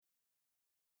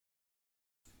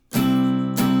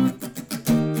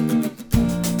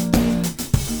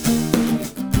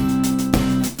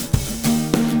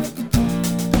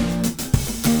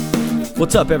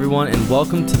What's up, everyone, and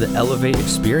welcome to the Elevate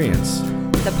Experience,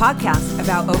 the podcast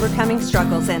about overcoming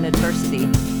struggles and adversity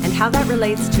and how that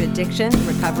relates to addiction,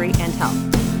 recovery, and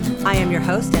health. I am your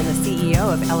host and the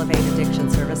CEO of Elevate Addiction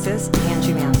Services,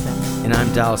 Angie Manson. And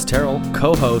I'm Dallas Terrell,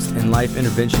 co-host and life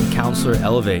intervention counselor at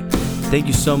Elevate. Thank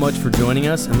you so much for joining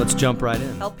us, and let's jump right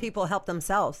in. Help people help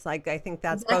themselves. I think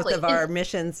that's both of our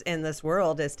missions in this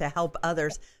world, is to help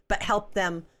others, but help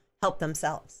them help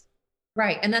themselves.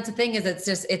 Right. And that's the thing, is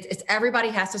it's everybody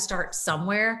has to start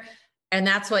somewhere. And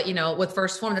that's what, with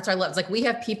First Form, that's what I love. It's like, we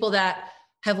have people that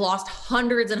have lost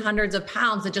hundreds and hundreds of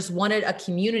pounds that just wanted a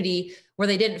community where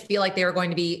they didn't feel like they were going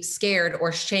to be scared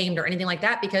or shamed or anything like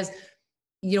that. Because,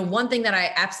 one thing that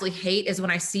I absolutely hate is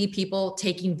when I see people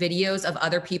taking videos of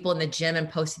other people in the gym and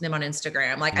posting them on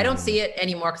Instagram. Like, I don't see it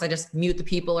anymore because I just mute the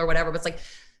people or whatever, but it's like,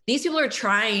 these people are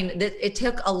trying. That it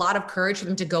took a lot of courage for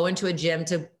them to go into a gym,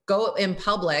 to go in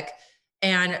public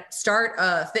and start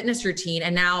a fitness routine.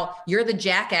 And now you're the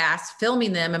jackass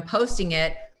filming them and posting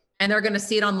it, and they're going to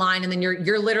see it online. And then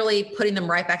you're literally putting them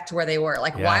right back to where they were.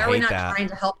 Like, why are we not trying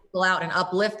to help people out and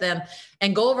uplift them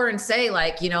and go over and say,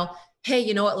 like, hey,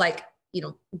 you know what, like,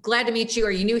 glad to meet you.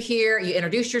 Are you new here? You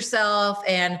introduce yourself.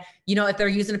 And, if they're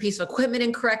using a piece of equipment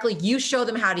incorrectly, you show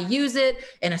them how to use it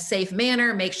in a safe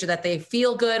manner. Make sure that they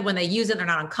feel good when they use it. They're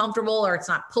not uncomfortable, or it's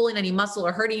not pulling any muscle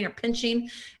or hurting or pinching.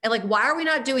 And like, why are we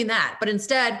not doing that? But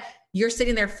instead, you're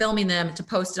sitting there filming them to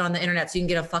post it on the internet so you can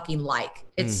get a fucking like.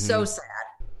 It's so sad.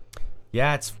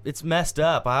 Yeah, it's messed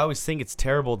up. I always think it's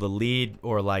terrible to lead,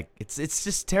 or like it's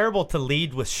just terrible to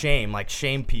lead with shame, like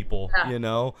shame people,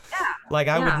 Yeah. Like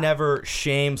I would never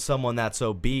shame someone that's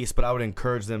obese, but I would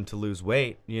encourage them to lose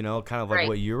weight, kind of like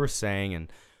what you were saying.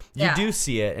 And you do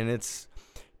see it, and it's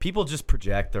people just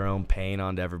project their own pain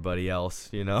onto everybody else,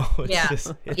 It's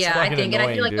I think, annoying, and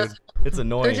I feel like it's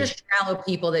annoying. They're just shallow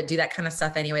people that do that kind of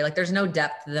stuff anyway. Like, there's no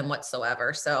depth to them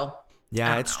whatsoever. So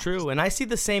yeah, it's true. And I see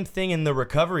the same thing in the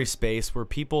recovery space, where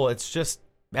people, it's just,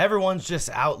 everyone's just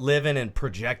out living and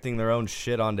projecting their own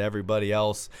shit onto everybody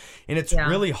else. And it's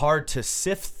really hard to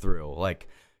sift through, like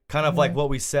kind of like what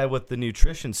we said with the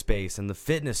nutrition space and the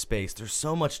fitness space. There's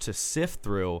so much to sift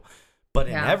through, but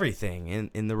in everything,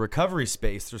 in the recovery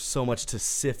space, there's so much to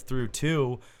sift through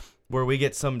too, where we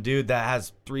get some dude that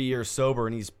has 3 years sober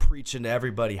and he's preaching to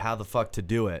everybody how the fuck to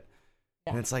do it.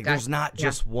 And it's like, there's not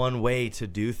just one way to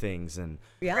do things. And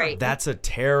that's a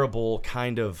terrible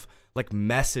kind of like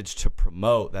message to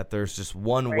promote, that there's just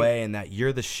one way and that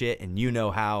you're the shit and you know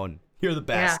how and you're the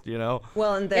best,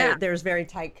 Well, and there's very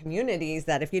tight communities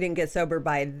that if you didn't get sober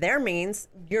by their means,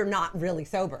 you're not really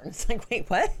sober. And it's like, wait,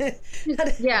 what? Wait,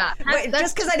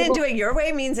 just because I didn't do it your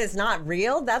way means it's not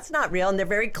real? That's not real. And they're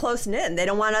very close knit. They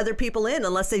don't want other people in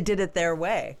unless they did it their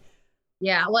way.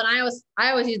 Yeah. Well,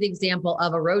 I always use the example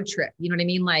of a road trip. You know what I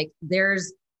mean? Like,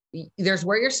 there's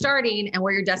where you're starting and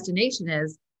where your destination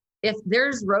is. If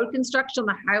there's road construction on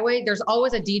the highway, there's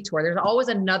always a detour. There's always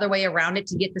another way around it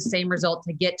to get the same result,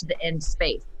 to get to the end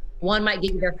space. One might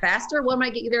get you there faster. One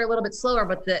might get you there a little bit slower,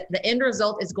 but the end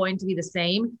result is going to be the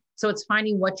same. So it's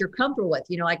finding what you're comfortable with.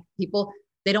 Like people,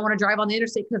 they don't want to drive on the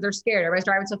interstate because they're scared. Everybody's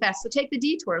driving so fast. So take the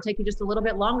detour. It'll take you just a little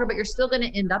bit longer, but you're still going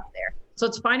to end up there. So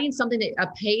it's finding something a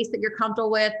pace that you're comfortable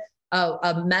with,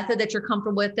 a method that you're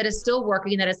comfortable with, that is still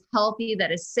working, that is healthy,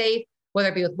 that is safe, whether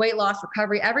it be with weight loss,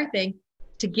 recovery, everything,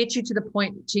 to get you to the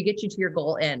point, to get you to your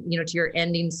goal end, to your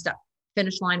ending stuff,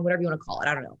 finish line, whatever you want to call it.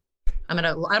 I don't know. I'm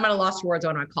at a loss for words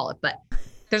on what I call it, but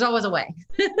there's always a way.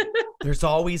 There's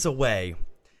always a way.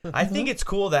 I think it's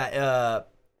cool that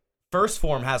First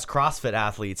Form has CrossFit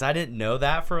athletes. I didn't know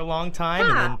that for a long time.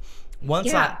 And then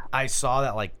once I saw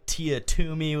that like Tia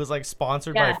Toomey was like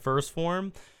sponsored by First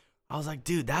Form, I was like,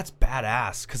 dude, that's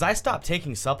badass. Because I stopped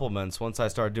taking supplements once I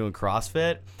started doing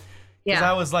CrossFit. Because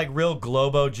I was like real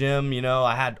Globo gym,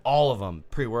 I had all of them,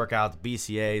 pre-workout, the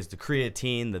BCAAs, the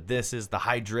creatine, the the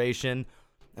hydration.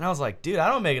 And I was like, dude, I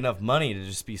don't make enough money to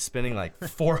just be spending like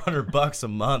 $400 a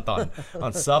month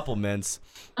on supplements,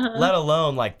 let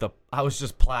alone like I was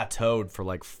just plateaued for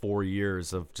like 4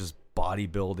 years of just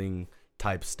bodybuilding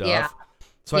type stuff. Yeah.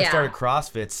 So I started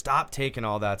CrossFit, stopped taking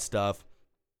all that stuff.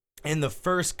 And the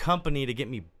first company to get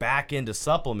me back into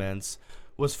supplements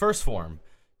was First Form.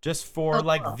 Just for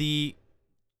like the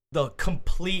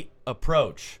complete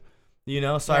approach,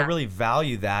 So I really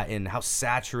value that, in how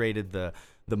saturated the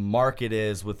market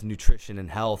is with nutrition and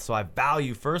health. So I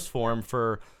value First Form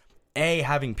for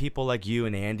having people like you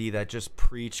and Andy that just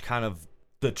preach kind of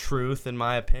the truth, in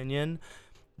my opinion.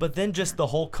 But then just the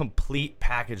whole complete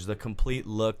package, the complete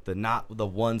look, not the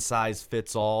one size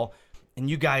fits all. And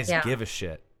you guys give a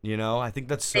shit. You know, I think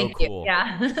that's so Thank cool. You.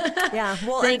 Yeah. Yeah.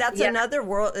 Well, and that's another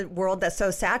world that's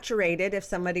so saturated. If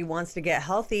somebody wants to get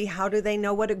healthy, how do they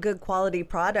know what a good quality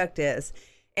product is?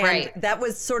 And that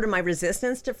was sort of my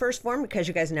resistance to First Form, because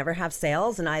you guys never have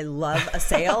sales, and I love a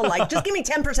sale. Like, just give me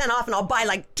 10% off and I'll buy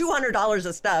like $200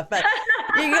 of stuff. But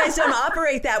you guys don't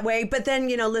operate that way. But then,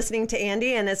 you know, listening to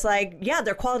Andy, and it's like, yeah,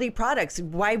 they're quality products.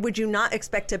 Why would you not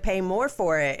expect to pay more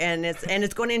for it? And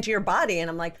it's going into your body. And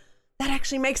I'm like, that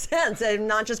actually makes sense, and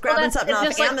not just grabbing something off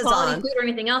Amazon. Like quality food or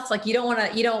anything else. Like, you don't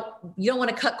want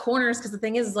to cut corners, because the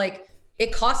thing is like,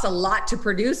 it costs a lot to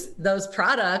produce those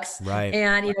products, right?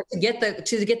 And you know, to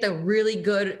get the really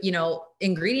good, you know,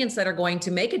 ingredients that are going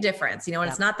to make a difference, you know. And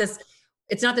it's not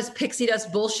this pixie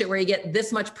dust bullshit where you get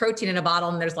this much protein in a bottle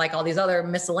and there's like all these other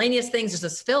miscellaneous things, just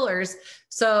as fillers.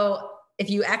 So if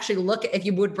you actually if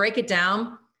you would break it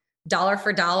down dollar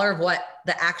for dollar of what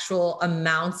the actual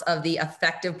amounts of the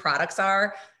effective products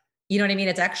are, you know what I mean?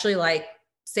 It's actually like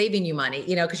saving you money,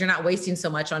 you know, because you're not wasting so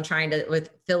much on trying to with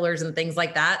fillers and things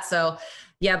like that. So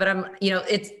yeah, but I'm, you know,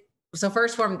 it's so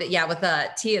First Form, yeah, with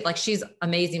Tia, like, she's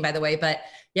amazing, by the way. But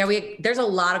yeah, there's a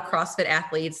lot of CrossFit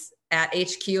athletes at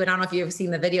HQ, and I don't know if you've seen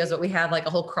the videos, but we have like a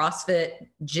whole CrossFit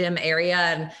gym area.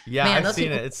 And yeah, man, I've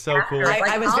seen it. It's so cool.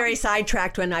 I was very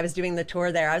sidetracked when I was doing the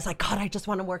tour there. I was like, God, I just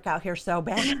want to work out here so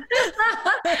bad.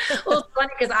 Well, it's funny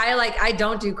because I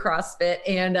don't do CrossFit,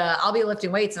 and I'll be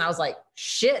lifting weights, and I was like,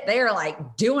 shit, they are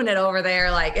like doing it over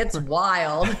there. Like, it's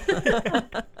wild.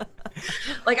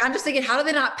 Like, I'm just thinking, how do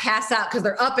they not pass out? Because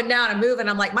they're up and down and moving.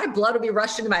 I'm like, my blood will be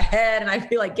rushing to my head, and I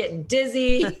feel like getting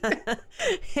dizzy.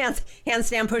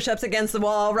 Handstand push-ups against the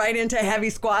wall, right into heavy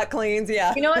squat cleans.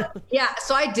 Yeah. You know what? Yeah.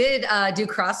 So I did do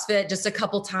CrossFit just a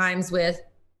couple times with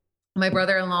my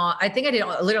brother-in-law. I think I did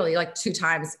literally like 2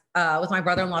 times with my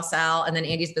brother-in-law, Sal, and then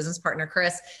Andy's business partner,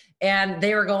 Chris. And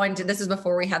they were going to, this is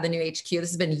before we had the new HQ. This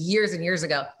has been years and years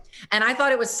ago. And I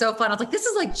thought it was so fun. I was like, this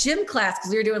is like gym class, because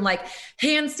we were doing like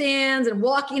handstands and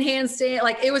walking handstand.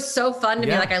 Like, it was so fun to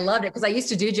me. Like, I loved it, because I used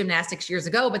to do gymnastics years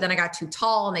ago, but then I got too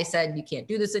tall and they said, you can't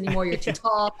do this anymore. You're too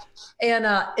tall. And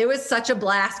it was such a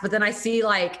blast. But then I see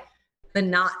like the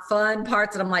not fun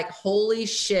parts, and I'm like, holy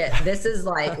shit, this is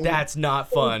like, that's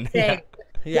not fun.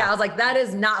 Yeah, I was like, that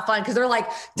is not fun, because they're like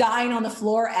dying on the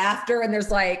floor after, and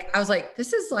there's like, I was like,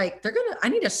 this is like, I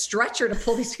need a stretcher to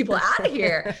pull these people out of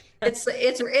here. It's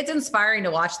inspiring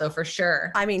to watch, though, for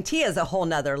sure. I mean, Tia's a whole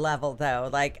nother level, though.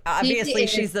 Like, obviously,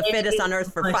 she's the fittest on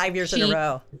earth for 5 years in a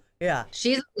row. Yeah,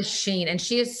 she's a machine, and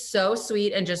she is so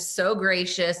sweet and just so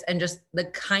gracious and just the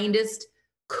kindest,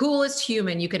 coolest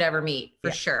human you could ever meet,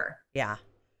 for sure. Yeah.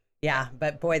 Yeah,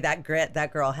 but boy, that grit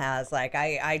that girl has, like,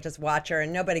 I just watch her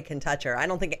and nobody can touch her. I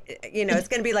don't think, you know, it's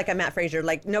going to be like a Matt Fraser.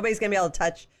 Like, nobody's going to be able to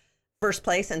touch first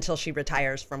place until she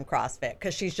retires from CrossFit,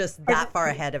 because she's just that far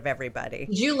ahead of everybody.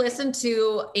 Did you listen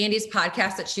to Andy's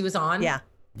podcast that she was on? Yeah.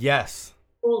 Yes.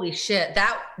 Holy shit.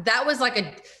 That was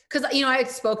like because, you know, I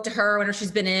had spoke to her whenever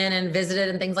she's been in and visited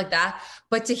and things like that.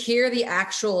 But to hear the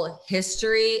actual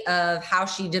history of how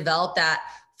she developed that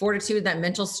fortitude, that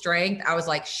mental strength, I was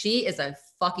like, she is a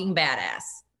fucking badass.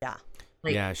 Yeah.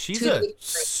 Like, yeah, she's a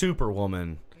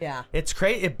superwoman. Yeah. It's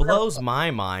crazy. It blows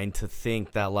my mind to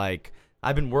think that, like,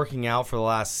 I've been working out for the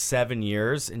last 7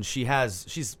 years, and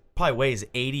she's probably weighs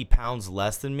 80 pounds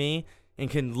less than me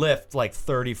and can lift like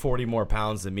 30, 40 more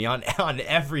pounds than me on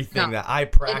everything that I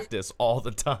practice all the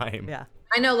time. Yeah.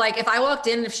 I know, like, if I walked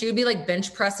in, if she would be like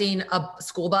bench pressing a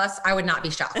school bus, I would not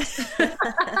be shocked.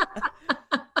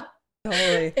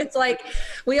 Totally. It's like,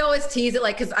 we always tease it,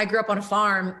 like, because I grew up on a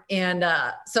farm, and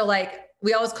so like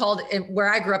we always called it, where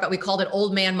I grew up at, we called it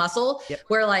old man muscle,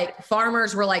 where like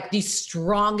farmers were like the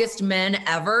strongest men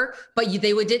ever, but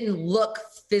they didn't look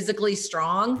physically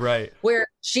strong. Right. Where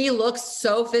she looks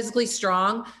so physically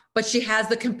strong, but she has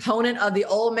the component of the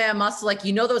old man muscle. Like,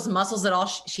 you know, those muscles that all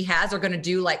she has are going to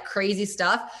do like crazy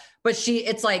stuff, but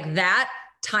it's like that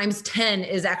times 10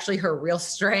 is actually her real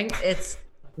strength. It's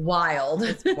wild.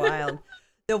 It's wild.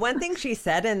 The one thing she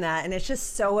said in that, and it's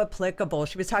just so applicable,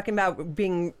 she was talking about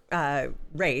being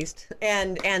raised,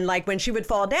 and like when she would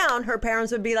fall down, her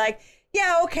parents would be like,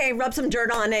 yeah, okay, rub some dirt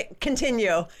on it,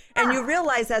 continue. And you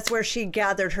realize that's where she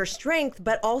gathered her strength,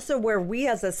 but also where we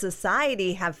as a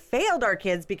society have failed our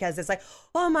kids, because it's like,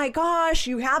 oh my gosh,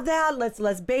 you have that,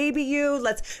 let's baby you,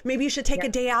 maybe you should take a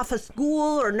day off of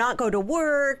school or not go to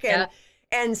work.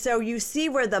 And so you see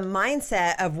where the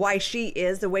mindset of why she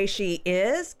is the way she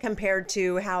is compared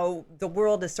to how the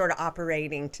world is sort of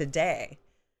operating today.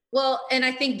 Well, and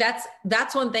I think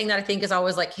that's one thing that I think is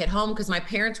always like hit home, because my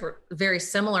parents were very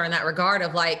similar in that regard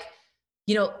of like,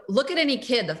 you know, look at any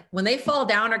kid, when they fall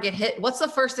down or get hit, what's the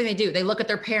first thing they do? They look at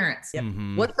their parents.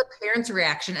 Mm-hmm. What's the parents'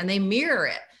 reaction? And they mirror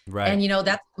it. Right. And,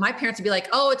 that's my parents would be like,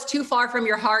 oh, it's too far from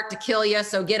your heart to kill you.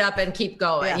 So get up and keep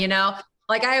going,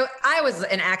 Like I was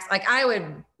like I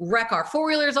would wreck our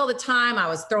 4-wheelers all the time. I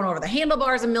was thrown over the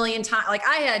handlebars a million times. Like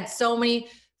I had so many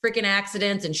freaking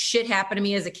accidents and shit happen to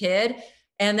me as a kid.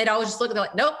 And they'd always just look at me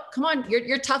like, nope, come on,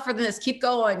 you're tougher than this. Keep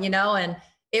going, and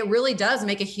it really does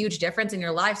make a huge difference in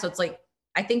your life. So it's like,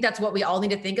 I think that's what we all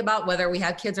need to think about, whether we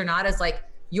have kids or not, is like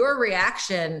your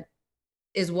reaction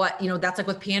is what, that's like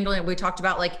with pandering. We talked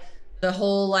about like the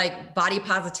whole like body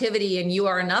positivity and you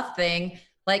are enough thing.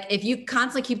 Like if you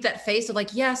constantly keep that face of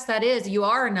like, yes, that is, you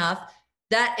are enough,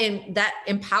 that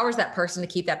empowers that person to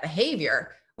keep that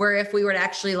behavior. Where if we were to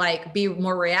actually like be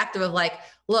more reactive of like,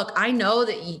 look, I know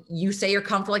that you say you're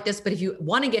comfortable like this, but if you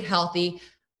want to get healthy,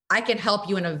 I can help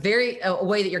you in a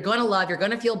way that you're going to love, you're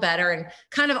going to feel better, and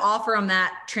kind of offer them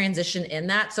that transition in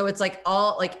that. So it's like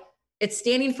all like, it's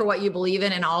standing for what you believe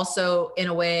in. And also in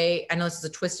a way, I know this is a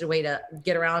twisted way to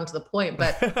get around to the point,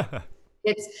 but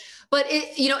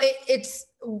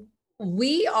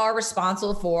we are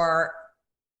responsible for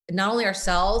not only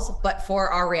ourselves, but for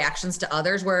our reactions to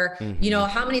others where,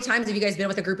 how many times have you guys been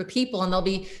with a group of people and they'll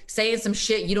be saying some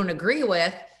shit you don't agree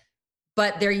with,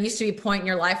 but there used to be a point in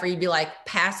your life where you'd be like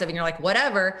passive and you're like,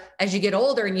 whatever. As you get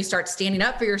older and you start standing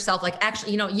up for yourself, like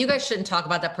actually, you guys shouldn't talk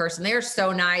about that person. They're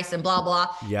so nice and blah,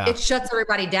 blah. Yeah. It shuts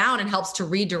everybody down and helps to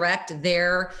redirect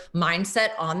their mindset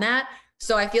on that.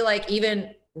 So I feel like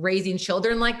even raising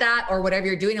children like that or whatever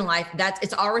you're doing in life,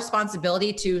 it's our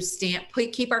responsibility to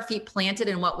keep our feet planted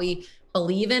in what we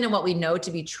believe in and what we know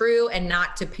to be true, and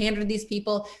not to pander to these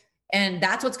people. And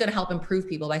that's what's going to help improve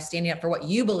people, by standing up for what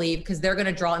you believe, because they're going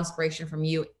to draw inspiration from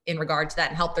you in regard to that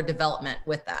and help their development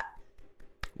with that.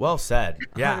 Well said.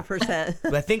 Yeah. 100%.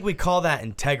 But I think we call that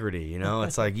integrity,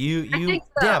 It's like you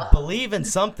so. believe in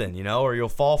something, or you'll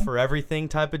fall for everything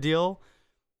type of deal.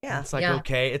 Yeah. It's like,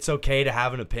 okay, it's okay to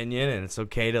have an opinion, and it's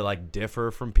okay to like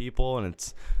differ from people, and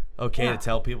it's okay to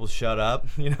tell people shut up,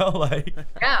 like.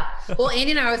 Yeah. Well,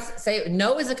 Andy and I always say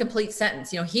no is a complete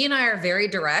sentence. He and I are very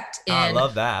direct in I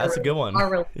love that. That's a good one.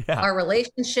 Our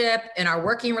relationship and our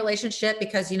working relationship,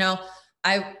 because,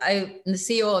 I'm the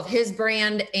CEO of his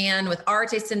brand and with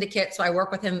RTA Syndicate. So I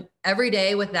work with him every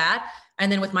day with that.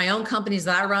 And then with my own companies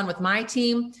that I run with my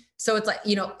team. So it's like,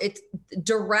 it's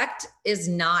direct is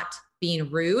not being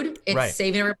rude. It's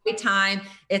saving everybody time.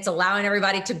 It's allowing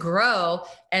everybody to grow.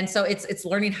 And so it's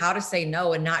learning how to say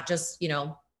no and not just,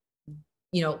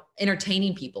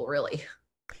 entertaining people really.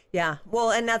 Yeah.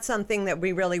 Well, and that's something that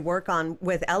we really work on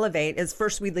with Elevate is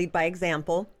first we lead by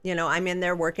example. I'm in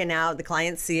there working out, the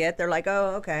clients see it. They're like,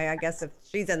 oh, okay, I guess if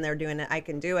she's in there doing it, I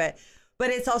can do it. But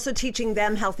it's also teaching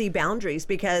them healthy boundaries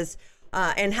because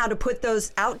and how to put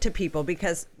those out to people,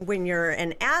 because when you're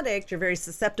an addict, you're very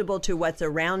susceptible to what's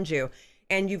around you.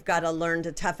 And you've got to learn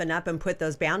to toughen up and put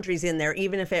those boundaries in there,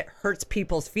 even if it hurts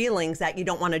people's feelings that you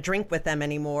don't want to drink with them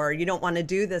anymore. You don't want to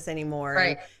do this anymore.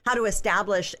 Right. And how to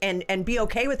establish and be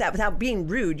okay with that without being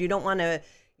rude. You don't want to,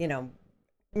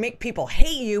 make people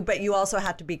hate you, but you also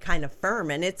have to be kind of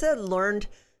firm. And it's a learned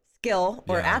skill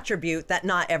or attribute that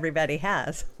not everybody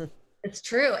has. It's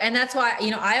true. And that's why,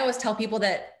 I always tell people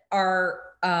that are,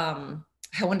 I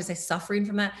wanted to say suffering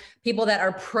from that, people that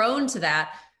are prone to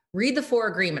that, read the 4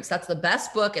 Agreements. That's the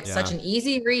best book. It's such an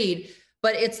easy read,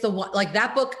 but it's the one, like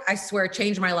that book, I swear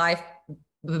changed my life a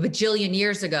bajillion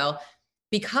years ago,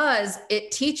 because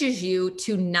it teaches you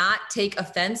to not take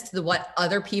offense to what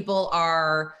other people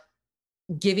are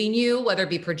giving you, whether it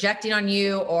be projecting on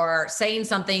you or saying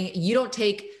something. You don't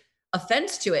take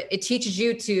offense to it. It teaches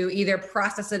you to either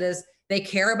process it as they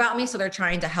care about me, so they're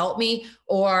trying to help me,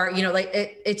 or,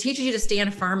 it teaches you to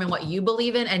stand firm in what you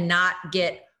believe in and not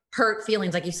get hurt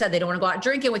feelings. Like you said, they don't want to go out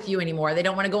drinking with you anymore. They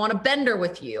don't want to go on a bender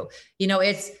with you.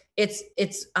 It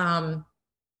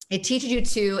teaches you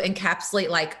to encapsulate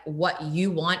like what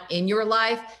you want in your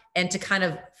life and to kind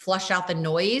of flush out the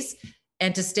noise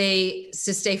and to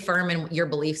stay firm in your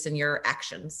beliefs and your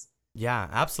actions. Yeah,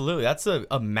 absolutely. That's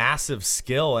a massive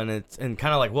skill. And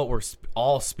kind of like what we're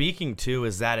all speaking to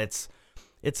is that it's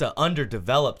an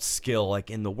underdeveloped skill,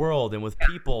 like in the world and with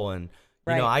people. And,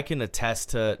 I can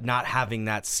attest to not having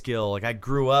that skill. Like I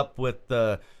grew up with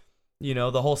the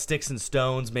whole sticks and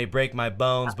stones may break my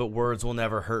bones, but words will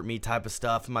never hurt me type of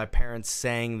stuff. And my parents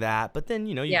saying that, but then,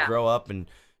 you grow up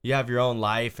and you have your own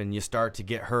life and you start to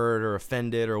get hurt or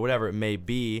offended or whatever it may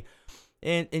be.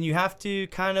 And you have to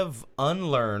kind of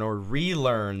unlearn or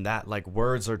relearn that like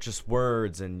words are just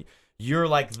words and you're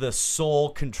like the sole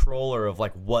controller of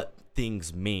like what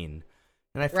things mean.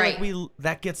 And I feel like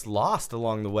that gets lost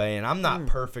along the way, and I'm not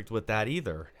perfect with that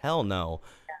either. Hell no.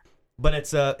 But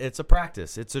it's a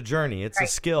practice, it's a journey, it's a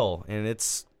skill, and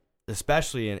it's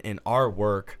especially in our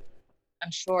work.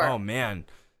 I'm sure. Oh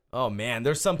man.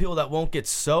 There's some people that won't get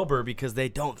sober because they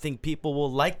don't think people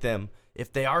will like them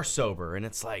if they are sober. And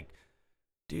it's like,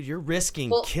 dude, you're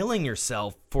risking killing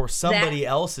yourself for somebody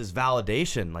else's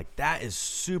validation. Like, that is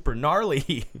super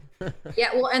gnarly. Yeah.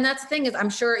 Well, and that's the thing is, I'm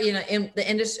sure, you know, in the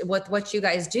industry, what you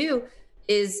guys do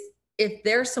is, if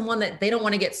there's someone that they don't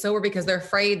want to get sober because they're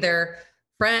afraid their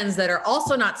friends that are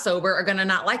also not sober are going to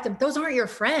not like them, those aren't your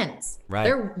friends. Right.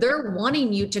 They're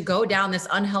wanting you to go down this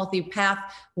unhealthy path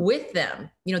with them.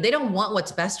 You know, they don't want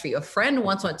what's best for you. A friend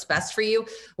wants what's best for you,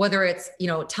 whether it's, you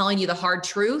know, telling you the hard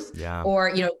truth, or,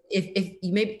 you know, if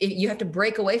you have to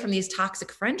break away from these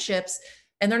toxic friendships.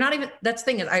 And they're not even, that's the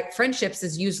thing is, friendships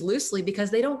is used loosely because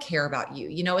they don't care about you.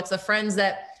 You know, it's the friends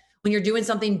that when you're doing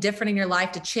something different in your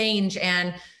life to change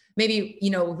and maybe, you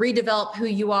know, redevelop who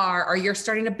you are, or you're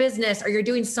starting a business, or you're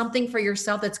doing something for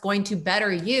yourself that's going to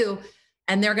better you.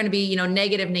 And they're going to be, you know,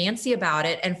 negative Nancy about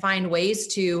it and find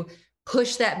ways to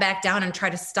push that back down and try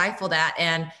to stifle that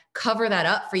and cover that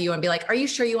up for you and be like, are you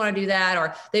sure you want to do that?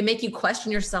 Or they make you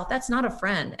question yourself. That's not a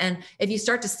friend. And if you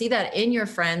start to see that in your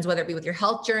friends, whether it be with your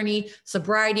health journey,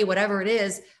 sobriety, whatever it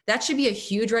is, that should be a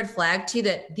huge red flag to you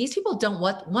that these people don't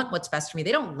want what's best for me.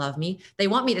 They don't love me. They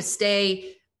want me to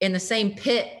stay in the same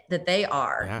pit that they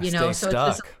are, yeah, you know, so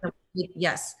stuck.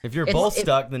 Yes. If you're both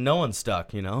stuck, then no one's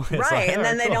stuck, you know? Right. Like, and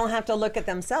then they don't have to look at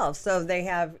themselves. So they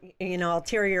have, you know,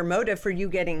 ulterior motive for you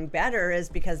getting better is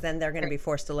because then they're going to be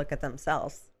forced to look at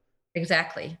themselves.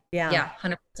 Exactly. Yeah. Yeah.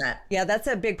 100%. Yeah. That's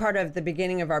a big part of the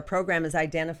beginning of our program is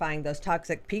identifying those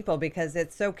toxic people, because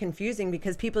it's so confusing,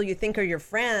 because people you think are your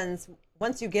friends,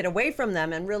 once you get away from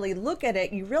them and really look at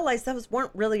it, you realize those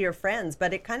weren't really your friends,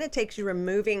 but it kind of takes you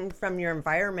removing from your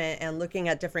environment and looking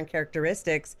at different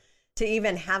characteristics to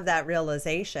even have that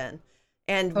realization.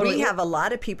 And we have a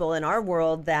lot of people in our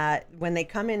world that when they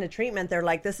come into treatment, they're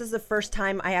like, this is the first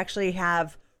time I actually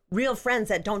have real friends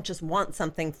that don't just want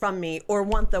something from me or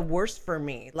want the worst for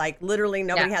me. Like literally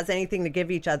nobody has anything to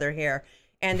give each other here.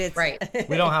 And it's right.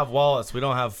 We don't have wallets. We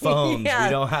don't have phones. We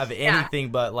don't have anything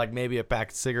but like maybe a pack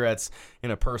of cigarettes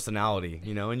and a personality,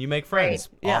 you know, and you make friends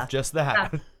off just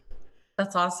that. Yeah.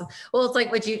 That's awesome. Well, it's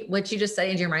like what you just said,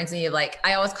 Angie, reminds me of like,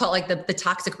 I always call it like the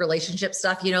toxic relationship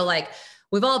stuff, you know, like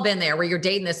we've all been there where you're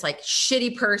dating this like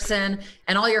shitty person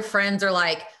and all your friends are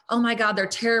like, oh my God, they're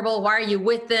terrible. Why are you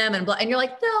with them? And you're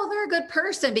like, no, they're a good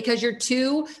person, because you're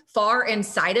too far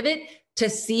inside of it to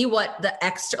see what the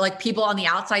extra, like people on the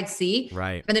outside see.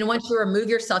 Right. And then once you remove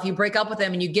yourself, you break up with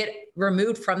them and you get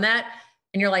removed from that.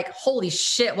 And you're like, holy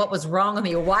shit, what was wrong with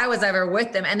me? Why was I ever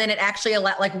with them? And then it actually,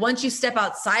 like once you step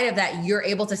outside of that, you're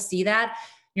able to see that. And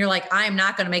you're like, I am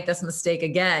not going to make this mistake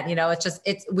again. You know, it's just,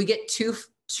 we get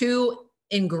too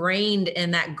ingrained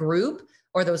in that group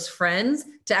or those friends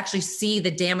to actually see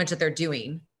the damage that they're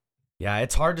doing. Yeah,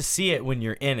 it's hard to see it when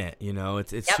you're in it, you know,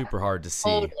 it's super hard to see.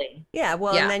 Totally. Yeah,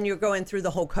 well, and then you're going through the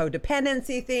whole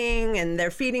codependency thing and they're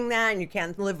feeding that and you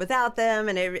can't live without them.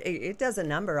 And it does a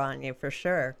number on you for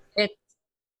sure. It's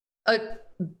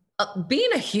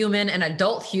being a human, an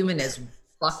adult human is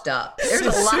fucked up. There's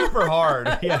it's super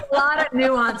hard. Yeah. A lot of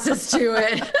nuances to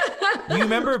it. You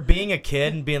remember being a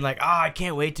kid and being like, oh, I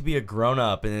can't wait to be a grown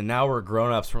up. And then now we're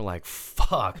grown ups. We're like,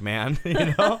 fuck, man.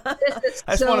 You know, I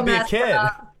just want to be a kid.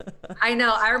 I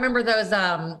know. I remember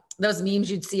those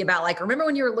memes you'd see about like, remember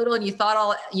when you were little and you thought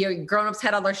all your grown ups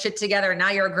had all their shit together. And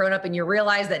now you're a grown up and you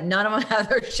realize that none of them have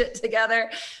their shit together.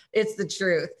 It's the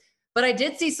truth. But I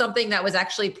did see something that was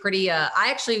actually pretty, I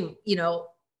actually, you know,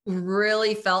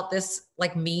 really felt this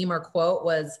like meme or quote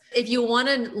was, if you want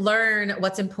to learn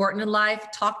what's important in life,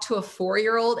 talk to a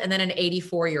 4-year-old and then an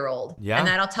 84-year-old. Yeah. And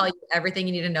that'll tell you everything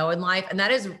you need to know in life. And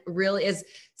that is really, as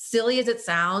silly as it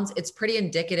sounds, it's pretty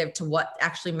indicative to what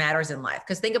actually matters in life.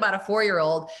 Because think about a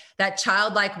 4-year-old, that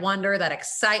childlike wonder, that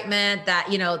excitement, that,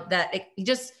 you know,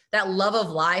 that love of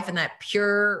life and that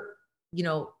pure, you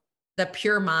know, the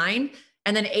pure mind.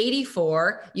 And then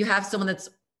 84, you have someone that's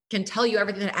can tell you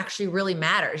everything that actually really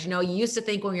matters. You know, you used to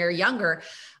think when you were younger,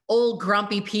 old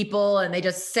grumpy people, and they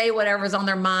just say whatever's on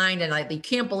their mind and like, you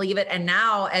can't believe it. And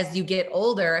now as you get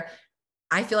older,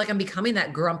 I feel like I'm becoming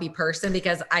that grumpy person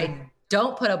because I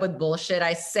don't put up with bullshit.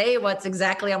 I say what's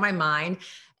exactly on my mind.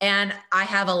 And I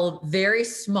have a very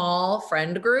small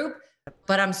friend group,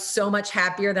 but I'm so much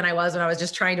happier than I was when I was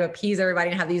just trying to appease everybody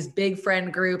and have these big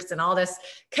friend groups and all this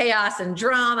chaos and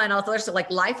drama and all that stuff.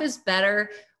 Like life is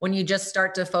better when you just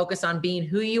start to focus on being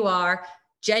who you are,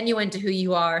 genuine to who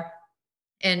you are,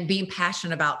 and being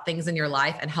passionate about things in your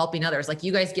life and helping others. Like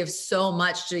you guys give so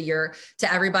much to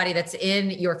everybody that's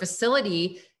in your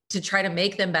facility to try to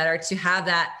make them better, to have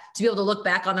that to be able to look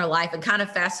back on their life and kind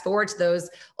of fast forward to those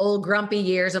old grumpy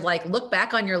years of like, look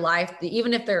back on your life,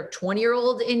 even if they're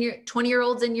 20-year-olds in your,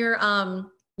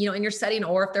 in your setting,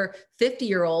 or if they're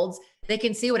 50-year-olds, they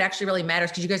can see what actually really matters,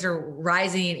 because you guys are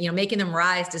rising, making them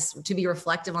rise to be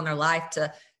reflective on their life,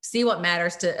 to see what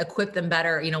matters, to equip them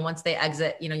better, once they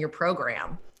exit, your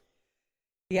program.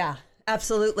 Yeah,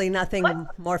 absolutely. Nothing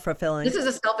more fulfilling. This is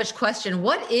a selfish question.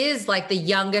 What is like the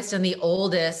youngest and the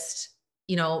oldest,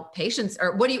 patients,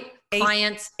 or what do you,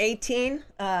 clients? 18.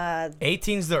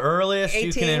 18's the earliest 18,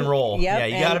 you can enroll. Yep, yeah,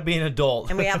 you got to be an adult.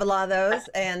 And we have a lot of those.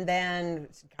 And then,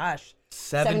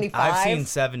 75. I've seen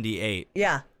 78.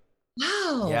 Yeah.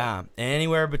 Wow. Yeah,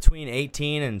 anywhere between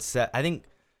 18 and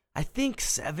I think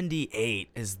 78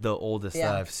 is the oldest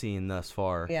that I've seen thus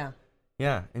far. Yeah.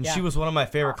 Yeah, and she was one of my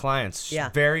favorite clients. Yeah.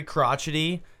 Very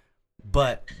crotchety,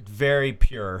 but very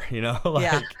pure, I love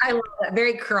that.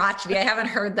 Very crotchety. I haven't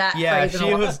heard that phrase in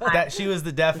a long time. She was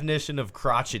the definition of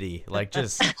crotchety. Like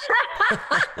just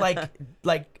like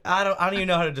I don't even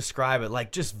know how to describe it.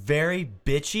 Like just very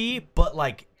bitchy, but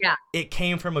like it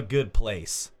came from a good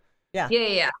place. Yeah.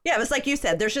 Yeah. Yeah, it was like you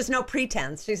said, there's just no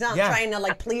pretense. She's not trying to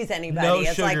like please anybody. No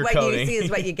it's like what sugarcoating. you see is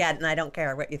what you get, and I don't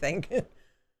care what you think.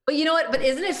 But you know what? But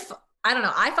isn't it I don't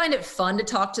know. I find it fun to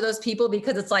talk to those people,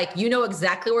 because it's like,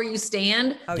 exactly where you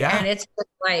stand. Oh, yeah. And it's just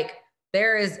like,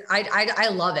 I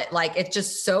love it. Like, it's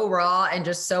just so raw and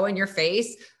just so in your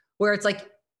face, where it's like,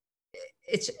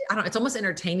 it's almost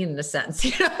entertaining in a sense.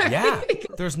 Yeah.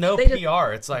 There's no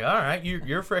PR. It's like, all right,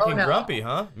 you're freaking grumpy,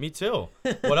 huh? Me too.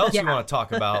 What else you want to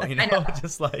talk about? I know.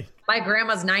 Just like my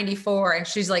grandma's 94 and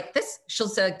she's like, she'll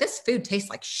say like, this food tastes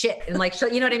like shit. And like,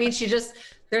 you know what I mean? She just,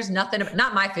 there's nothing,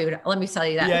 not my food. Let me tell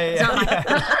you that. Yeah. Not my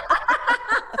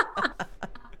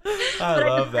I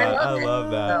love that. I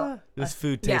love that. So, this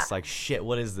food tastes like shit.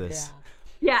 What is this?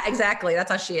 Yeah, exactly.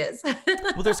 That's how she is.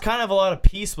 Well, there's kind of a lot of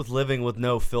peace with living with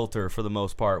no filter for the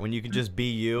most part, when you can just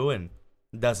be you and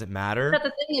it doesn't matter. But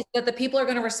the thing is that the people are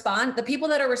going to respond. The people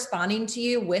that are responding to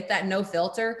you with that no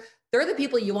filter, they're the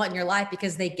people you want in your life,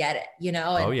 because they get it, And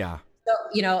oh yeah.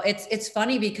 So, it's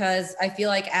funny, because I feel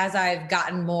like as I've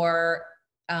gotten more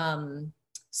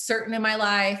certain in my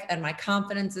life and my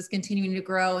confidence is continuing to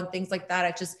grow and things like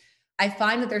that, I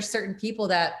find that there's certain people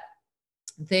that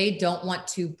they don't want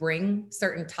to bring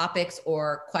certain topics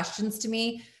or questions to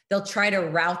me. They'll try to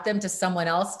route them to someone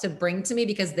else to bring to me,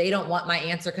 because they don't want my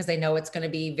answer, because they know it's going to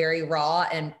be very raw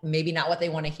and maybe not what they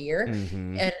want to hear.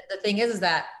 Mm-hmm. And the thing is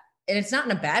that, and it's not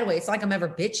in a bad way. It's not like I'm ever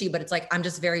bitchy, but it's like, I'm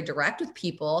just very direct with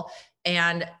people,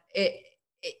 and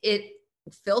it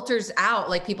filters out.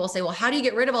 Like, people say, well, how do you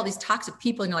get rid of all these toxic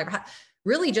people? And you're like,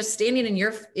 really just standing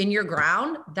in your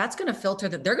ground, that's going to filter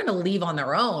that. They're going to leave on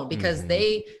their own, because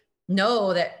they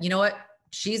know that,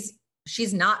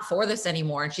 she's not for this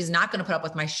anymore, and she's not going to put up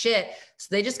with my shit. So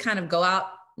they just kind of go out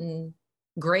and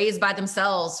graze by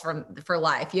themselves for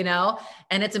life,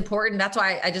 and it's important. That's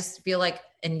why I just feel like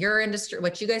in your industry,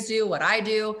 what you guys do, what I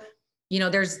do,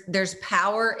 there's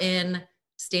power in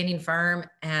standing firm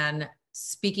and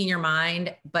speaking your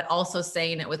mind, but also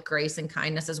saying it with grace and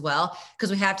kindness as well. Because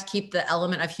we have to keep the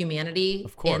element of humanity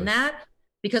in that.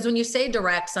 Because when you say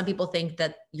direct, some people think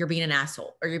that you're being an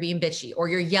asshole, or you're being bitchy, or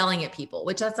you're yelling at people,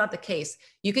 which that's not the case.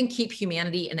 You can keep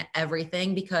humanity in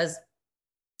everything, because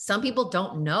some people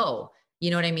don't know, you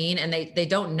know what I mean? And they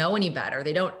don't know any better.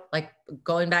 They don't, like,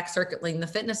 going back, circling the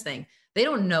fitness thing. They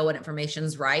don't know what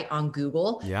information's right on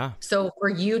Google. Yeah. So for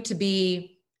you to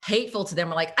be hateful to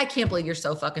them, or like, I can't believe you're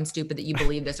so fucking stupid that you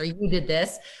believe this, or you did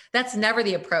this. That's never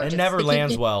the approach. It never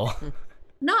lands well.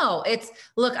 No,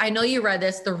 look, I know you read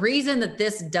this. The reason that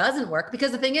this doesn't work,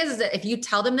 because the thing is that if you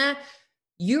tell them that,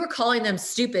 you're calling them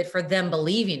stupid for them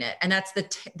believing it. And that's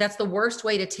the worst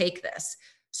way to take this.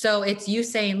 So it's you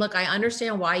saying, look, I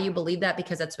understand why you believe that,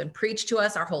 because that's been preached to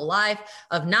us our whole life,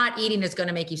 of not eating is going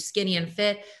to make you skinny and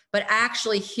fit. But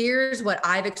actually, here's what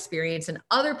I've experienced and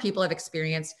other people have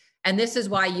experienced. And this is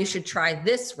why you should try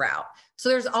this route. So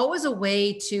there's always a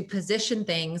way to position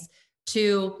things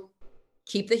to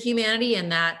keep the humanity in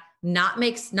that, not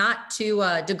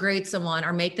to degrade someone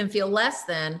or make them feel less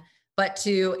than, but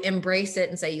to embrace it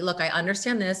and say, look, I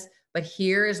understand this, but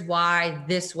here is why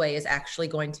this way is actually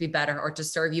going to be better, or to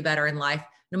serve you better in life,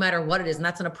 no matter what it is. And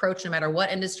that's an approach, no matter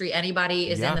what industry anybody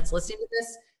is in that's listening to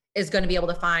this, is going to be able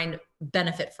to find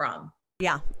benefit from.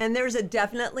 Yeah. And there's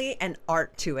definitely an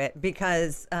art to it,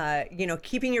 because,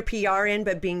 keeping your PR in,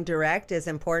 but being direct is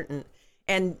important.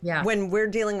 And when we're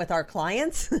dealing with our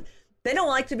clients, they don't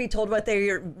like to be told what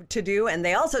they're to do. And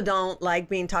they also don't like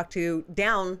being talked to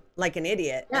down like an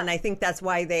idiot. Yeah. And I think that's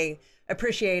why they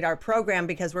appreciate our program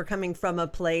because we're coming from a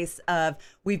place of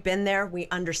we've been there, we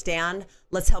understand.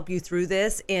 Let's help you through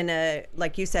this in a,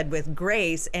 like you said, with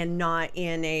grace and not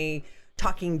in a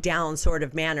talking down sort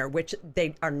of manner, which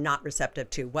they are not receptive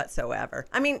to whatsoever.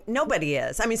 I mean, nobody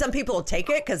is. I mean, some people will take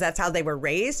it because that's how they were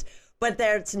raised, but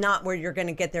that's not where you're going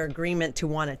to get their agreement to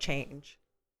want to change.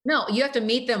 No, you have to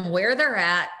meet them where they're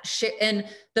at. And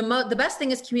the best thing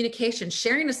is communication,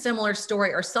 sharing a similar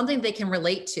story or something they can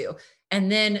relate to,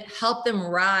 and then help them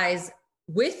rise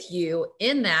with you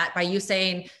in that by you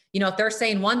saying, if they're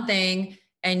saying one thing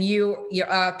and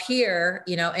you're up here,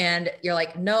 and you're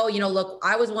like, no, look,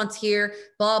 I was once here,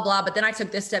 blah, blah, but then I took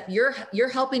this step. You're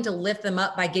helping to lift them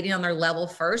up by getting on their level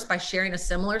first, by sharing a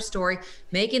similar story,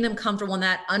 making them comfortable in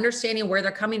that, understanding where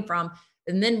they're coming from,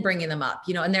 and then bringing them up,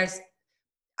 and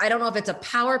I don't know if it's a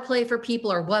power play for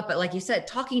people or what, but like you said,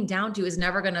 talking down to is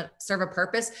never going to serve a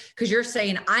purpose because you're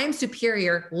saying, I'm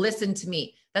superior, listen to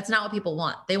me. That's not what people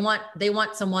want. They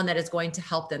want someone that is going to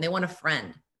help them. They want a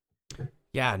friend.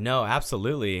 Yeah, no,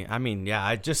 absolutely. I mean, yeah,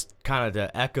 I just kind of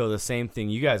to echo the same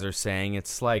thing you guys are saying.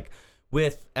 It's like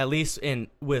with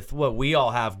with what we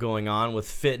all have going on with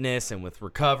fitness and with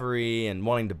recovery and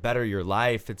wanting to better your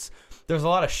life, there's a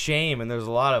lot of shame and there's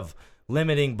a lot of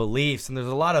limiting beliefs and there's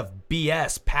a lot of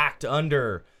BS packed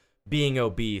under being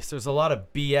obese. There's a lot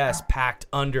of BS packed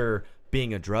under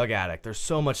being a drug addict. There's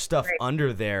so much stuff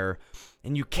under there,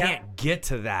 and you can't get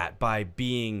to that by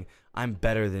being I'm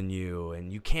better than you,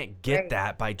 and you can't get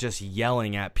that by just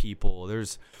yelling at people.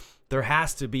 There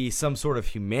has to be some sort of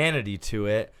humanity to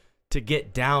it to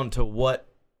get down to what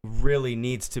really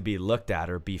needs to be looked at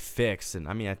or be fixed. And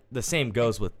I mean, the same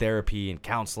goes with therapy and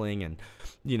counseling and,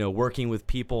 working with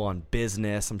people on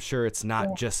business. I'm sure it's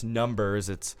not just numbers.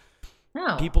 It's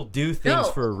people do things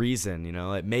for a reason,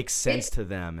 it makes sense to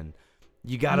them. And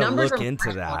you got to look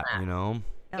into that,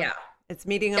 Yeah. It's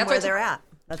meeting them where they're at.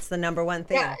 That's the number one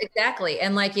thing. Yeah, exactly.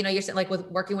 And like, you're saying, like with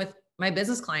working with my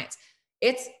business clients,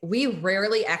 we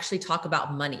rarely actually talk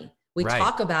about money. We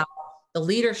talk about the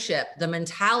leadership, the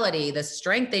mentality, the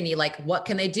strength they need. Like, what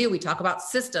can they do? We talk about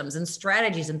systems and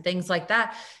strategies and things like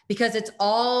that, because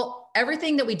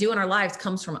everything that we do in our lives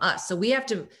comes from us. So we have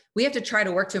to try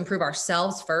to work to improve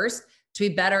ourselves first to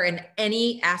be better in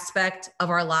any aspect of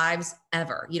our lives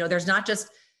ever. There's not just,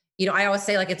 I always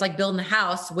say, like, it's like building a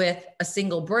house with a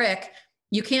single brick.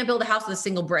 You can't build a house with a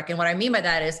single brick. And what I mean by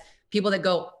that is people that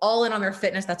go all in on their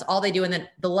fitness, that's all they do. And then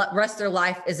the rest of their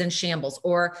life is in shambles.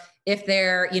 Or if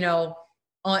they're,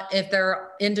 if they're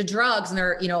into drugs and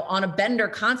they're, on a bender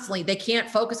constantly, they can't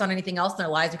focus on anything else in their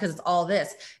lives because it's all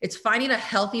this. It's finding a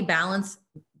healthy balance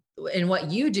in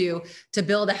what you do to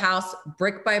build a house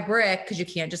brick by brick, because you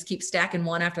can't just keep stacking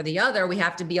one after the other. We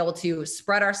have to be able to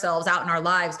spread ourselves out in our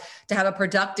lives to have a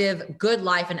productive, good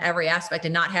life in every aspect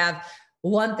and not have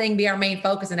one thing be our main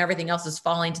focus and everything else is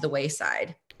falling to the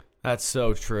wayside. That's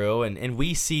so true. And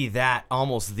we see that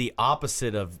almost the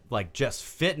opposite of like just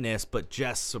fitness, but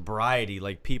just sobriety.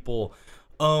 Like people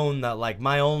own that, like,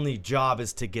 my only job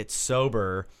is to get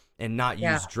sober and not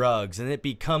use drugs. And it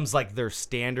becomes like their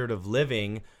standard of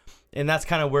living. And that's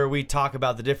kind of where we talk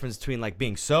about the difference between like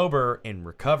being sober and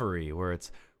recovery, where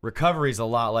recovery is a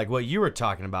lot like what you were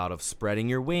talking about, of spreading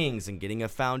your wings and getting a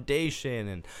foundation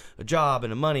and a job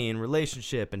and a money and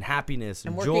relationship and happiness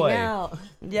and joy. Out.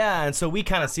 Yeah. And so we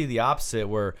kind of see the opposite,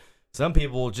 where some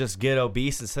people will just get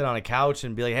obese and sit on a couch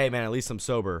and be like, hey man, at least I'm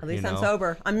sober. At least I'm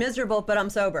sober. I'm miserable, but I'm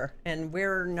sober. And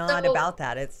we're not about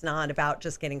that. It's not about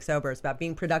just getting sober. It's about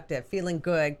being productive, feeling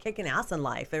good, kicking ass in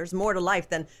life. There's more to life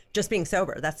than just being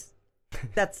sober. That's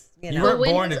You weren't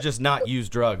born to just not use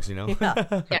drugs,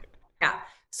 Yeah.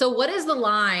 So what is the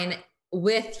line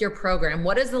with your program?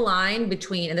 What is the line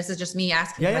between, and this is just me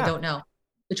asking if I don't know,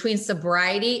 between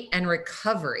sobriety and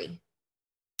recovery?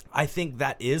 I think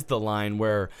that is the line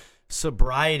where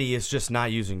sobriety is just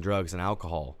not using drugs and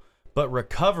alcohol, but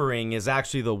recovering is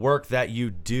actually the work that you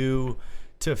do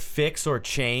to fix or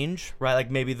change, right? Like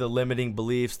maybe the limiting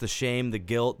beliefs, the shame, the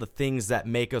guilt, the things that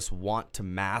make us want to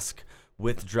mask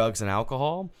with drugs and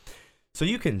alcohol. So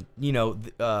you can,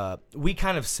 we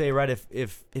kind of say, right,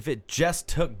 if it just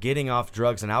took getting off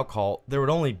drugs and alcohol, there would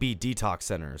only be detox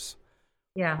centers.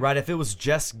 Yeah. Right? If it was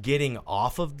just getting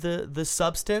off of the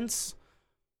substance,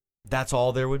 that's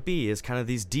all there would be, is kind of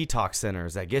these detox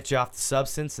centers that get you off the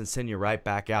substance and send you right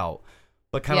back out.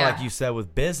 But kind of like you said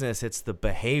with business, it's the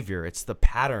behavior, it's the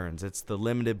patterns, it's the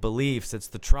limited beliefs, it's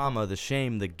the trauma, the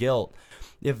shame, the guilt.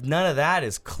 If none of that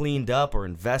is cleaned up or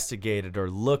investigated or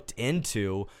looked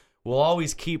into, we'll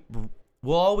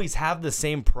always have the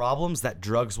same problems that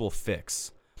drugs will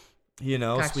fix.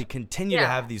 So we continue to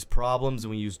have these problems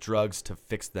and we use drugs to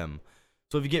fix them.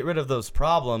 So if you get rid of those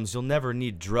problems, you'll never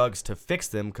need drugs to fix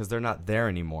them because they're not there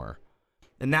anymore.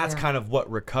 And that's kind of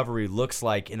what recovery looks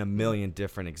like in a million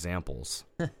different examples.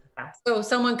 So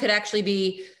someone could actually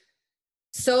be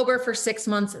sober for 6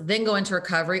 months, then go into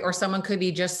recovery, or someone could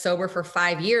be just sober for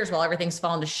 5 years while everything's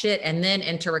fallen to shit and then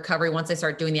into recovery once they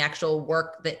start doing the actual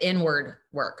work, the inward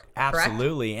work.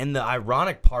 Absolutely. Correct? And the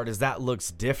ironic part is that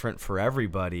looks different for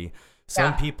everybody.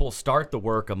 Some people start the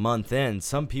work a month in.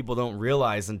 Some people don't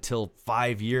realize until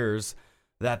 5 years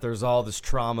that there's all this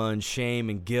trauma and shame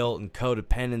and guilt and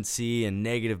codependency and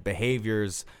negative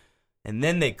behaviors, and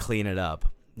then they clean it up.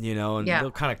 And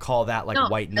they'll kind of call that like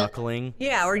white knuckling.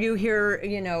 Yeah, or you hear,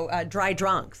 dry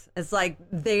drunks. It's like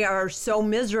they are so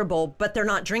miserable, but they're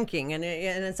not drinking. And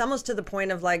it's almost to the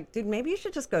point of like, dude, maybe you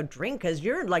should just go drink because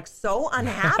you're like so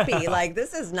unhappy. Like,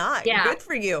 this is not good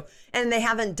for you. And they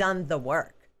haven't done the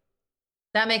work.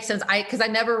 That makes sense. Because I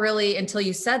never really, until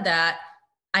you said that,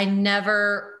 I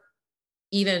never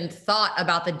even thought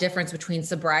about the difference between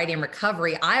sobriety and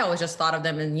recovery. I always just thought of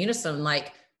them in unison,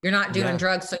 like, you're not doing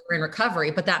drugs, so you're in recovery.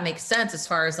 But that makes sense as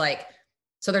far as like,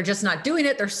 so they're just not doing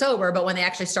it, they're sober, but when they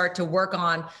actually start to work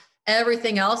on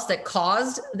everything else that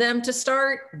caused them to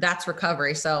start, that's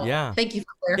recovery. So thank you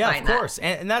for clarifying that. Yeah, of course.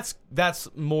 And that's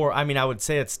more, I mean, I would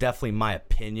say it's definitely my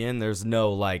opinion. There's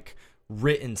no like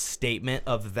written statement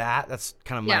of that. That's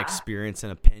kind of my experience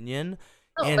and opinion.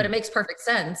 But it makes perfect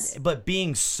sense. But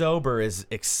being sober is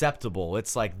acceptable.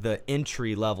 It's like the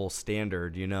entry level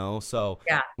standard, So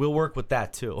we'll work with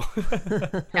that too.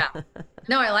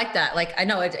 No, I like that. Like, I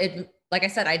know it, like I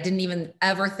said, I didn't even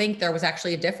ever think there was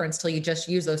actually a difference till you just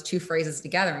use those two phrases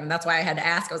together. And that's why I had to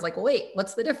ask. I was like, well, wait,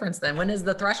 what's the difference then? When is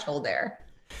the threshold there?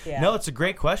 Yeah. No, it's a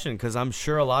great question because I'm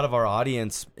sure a lot of our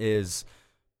audience is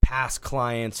past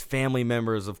clients, family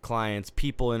members of clients,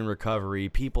 people in recovery,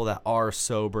 people that are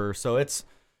sober. So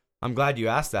I'm glad you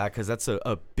asked that because that's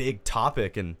a big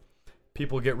topic and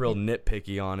people get real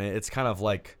nitpicky on it. It's kind of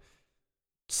like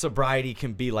sobriety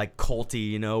can be like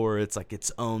culty, where it's like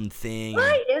its own thing.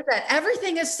 Why is that?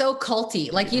 Everything is so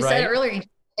culty. Like you said earlier,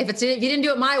 if you didn't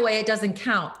do it my way, it doesn't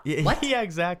count. What? Yeah,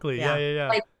 exactly. Yeah.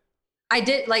 Like, I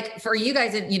did, like, for you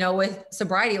guys, with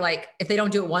sobriety, like, if they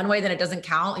don't do it one way, then it doesn't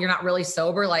count. You're not really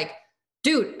sober. Like,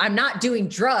 dude, I'm not doing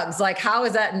drugs. Like, how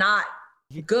is that not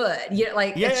good?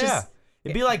 It's just.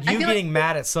 It'd be like you getting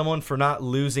mad at someone for not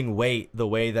losing weight the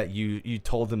way that you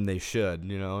told them they should,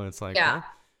 It's like,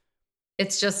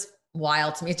 it's just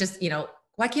wild to me. It's just,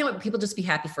 why can't people just be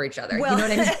happy for each other? Well, you know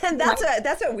what I mean? And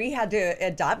that's what we had to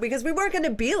adopt because we weren't going to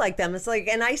be like them. It's like,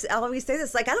 and I always say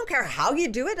this, like, I don't care how you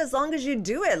do it as long as you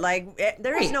do it. Like,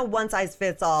 there is no one size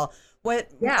fits all.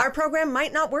 Our program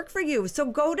might not work for you. So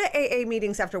go to AA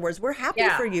meetings afterwards. We're happy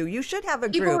for you. You should have a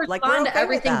people group. Respond we're okay to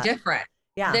everything different.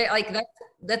 Yeah.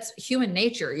 That's human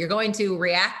nature. You're going to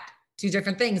react to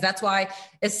different things. That's why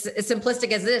it's as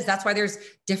simplistic as it is. That's why there's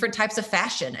different types of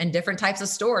fashion and different types of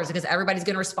stores because everybody's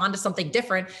going to respond to something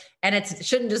different. And it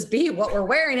shouldn't just be what we're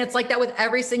wearing. It's like that with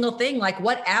every single thing. Like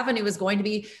what avenue is going to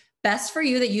be best for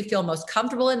you that you feel most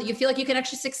comfortable in, that you feel like you can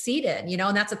actually succeed in,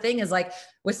 and that's the thing is like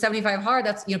with 75 Hard,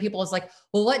 that's, people is like,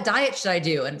 well, what diet should I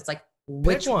do? And it's like,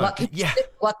 what can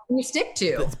you stick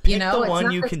to? Pick the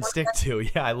one you can stick to.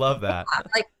 Yeah. I love that.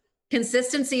 Like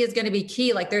consistency is going to be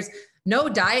key. Like there's no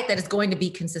diet that is going to be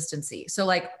consistency. So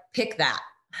like pick that.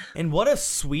 And what a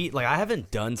sweet, like I haven't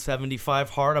done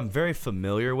 75 Hard. I'm very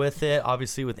familiar with it,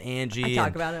 obviously with Angie. I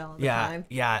talk about it all the time.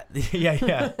 Yeah.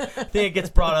 I think it gets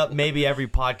brought up maybe every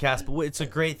podcast, but it's a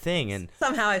great thing. And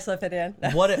somehow I slip it in.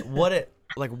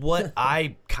 what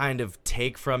I kind of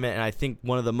take from it, and I think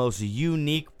one of the most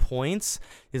unique points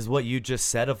is what you just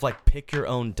said of like pick your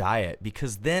own diet,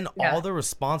 because then all the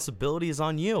responsibility is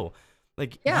on you.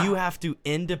 Like you have to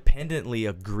independently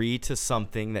agree to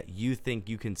something that you think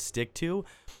you can stick to.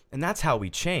 And that's how we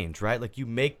change, right? Like you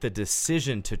make the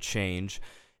decision to change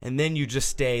and then you just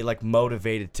stay like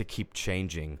motivated to keep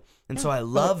changing. And so I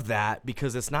love that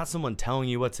because it's not someone telling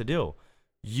you what to do.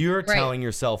 You're telling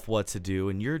yourself what to do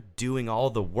and you're doing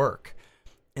all the work.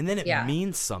 And then it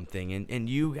means something. And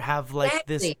you have like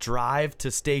this drive to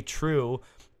stay true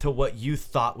to what you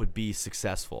thought would be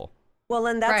successful. Well,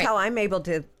 and that's how I'm able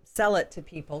to sell it to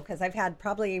people, because I've had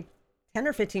probably 10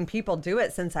 or 15 people do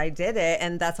it since I did it.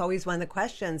 And that's always one of the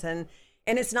questions. And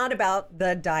it's not about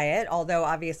the diet, although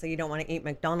obviously you don't want to eat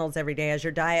McDonald's every day as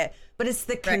your diet, but it's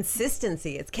the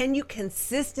consistency. It's can you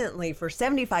consistently for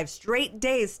 75 straight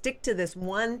days stick to this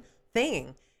one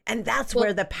thing? And that's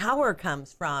where the power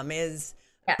comes from is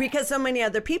because so many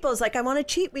other people is like, I want a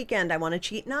cheat weekend. I want a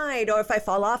cheat night. Or if I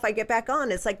fall off, I get back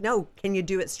on. It's like, no, can you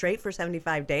do it straight for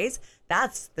 75 days?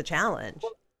 That's the challenge.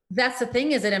 That's the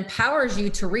thing, is it empowers you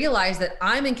to realize that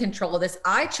I'm in control of this.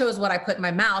 I chose what I put in my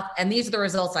mouth, and these are the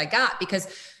results I got. Because,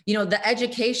 you know, the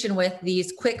education with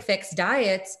these quick fix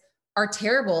diets are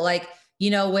terrible. Like, you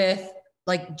know, with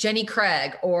like Jenny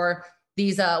Craig, or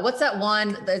these, what's that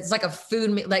one that's like a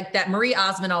food, like that Marie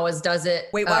Osmond always does it.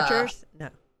 Weight Watchers?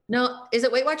 No, is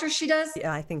it Weight Watchers she does?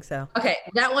 Yeah, I think so. Okay,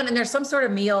 that one. And there's some sort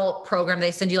of meal program.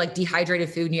 They send you like dehydrated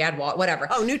food and you add water, whatever.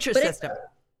 Oh, Nutrisystem.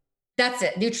 That's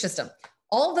it, Nutrisystem.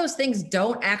 All of those things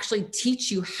don't actually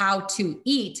teach you how to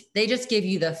eat. They just give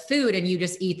you the food and you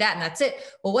just eat that and that's it.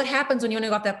 Well, what happens when you only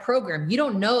go off that program? You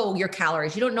don't know your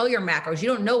calories. You don't know your macros. You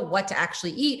don't know what to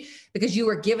actually eat because you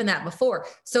were given that before.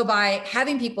 So by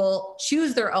having people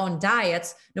choose their own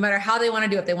diets, no matter how they want to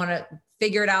do it, if they want to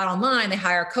figure it out online, they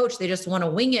hire a coach, they just want to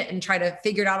wing it and try to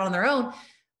figure it out on their own.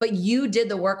 But you did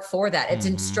the work for that. It's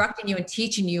instructing you and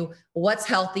teaching you what's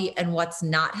healthy and what's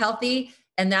not healthy.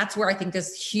 And that's where I think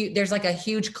there's like a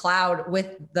huge cloud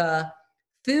with the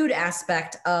food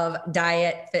aspect of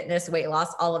diet, fitness, weight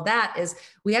loss, all of that is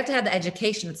we have to have the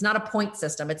education. It's not a point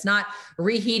system. It's not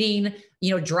reheating,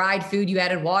 you know, dried food you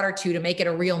added water to make it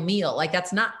a real meal. Like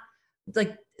that's not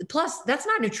like, plus that's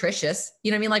not nutritious. You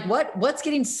know what I mean? Like what's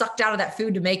getting sucked out of that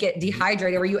food to make it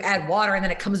dehydrated where you add water and then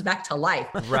it comes back to life.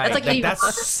 Right.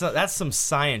 That's some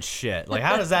science shit. Like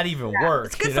how does that even work?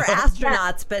 It's good for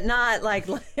astronauts, but not like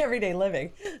everyday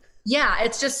living. Yeah.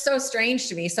 It's just so strange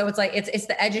to me. So it's like, it's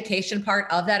the education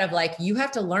part of that, of like, you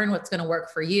have to learn what's going to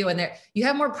work for you. And there, you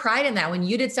have more pride in that. When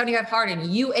you did 75 hard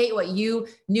and you ate what you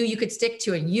knew you could stick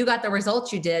to and you got the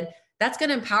results you did, that's going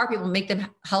to empower people and make them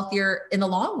healthier in the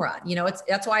long run. You know,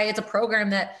 that's why it's a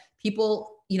program that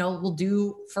people, you know, will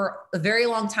do for a very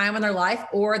long time in their life,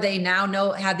 or they now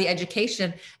have the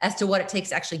education as to what it takes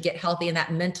to actually get healthy and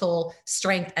that mental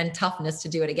strength and toughness to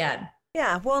do it again.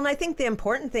 Yeah. Well, and I think the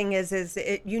important thing is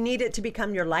you need it to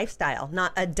become your lifestyle,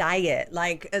 not a diet.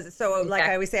 Like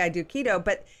I always say, I do keto,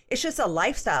 but it's just a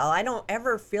lifestyle. I don't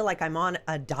ever feel like I'm on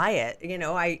a diet. You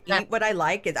know, I eat what I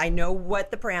like. I know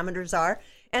what the parameters are.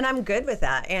 And I'm good with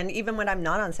that. And even when I'm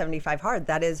not on 75 hard,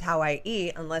 that is how I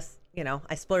eat, unless, you know,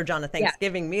 I splurge on a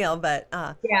Thanksgiving meal. But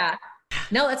yeah.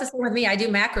 No, that's the same with me. I do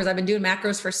macros. I've been doing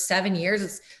macros for 7 years.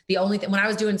 It's the only thing. When I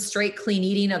was doing straight clean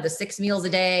eating of the 6 meals a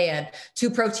day and 2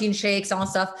 protein shakes, all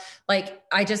stuff, like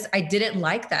I didn't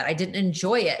like that. I didn't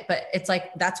enjoy it. But it's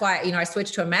like, that's why, you know, I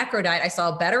switched to a macro diet. I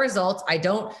saw better results. I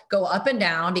don't go up and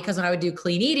down, because when I would do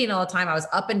clean eating all the time, I was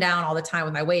up and down all the time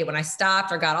with my weight. When I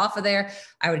stopped or got off of there,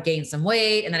 I would gain some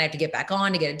weight and then I have to get back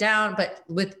on to get it down. But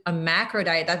with a macro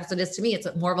diet, that's what it is to me. It's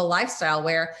more of a lifestyle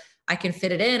where I can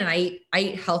fit it in, and I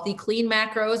eat healthy, clean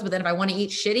macros. But then if I want to eat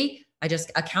shitty, I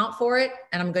just account for it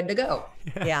and I'm good to go.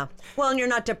 Yeah. Well, and you're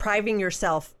not depriving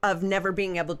yourself of never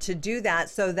being able to do that,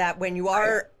 so that when you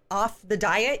are off the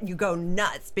diet, you go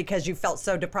nuts because you felt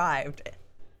so deprived.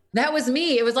 That was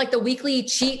me. It was like the weekly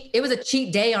cheat. It was a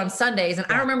cheat day on Sundays. And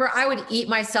I remember I would eat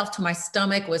myself till my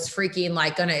stomach was freaking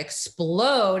like going to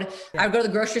explode. I would go to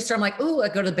the grocery store. I'm like, ooh,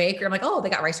 I'd go to the bakery. I'm like, oh, they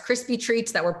got Rice Krispie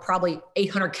treats that were probably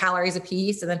 800 calories a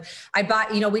piece. And then I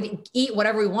bought, you know, we'd eat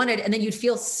whatever we wanted. And then you'd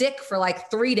feel sick for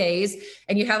like 3 days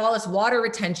and you have all this water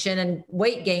retention and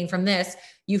weight gain from this.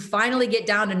 You finally get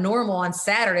down to normal on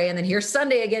Saturday, and then here's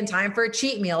Sunday again, time for a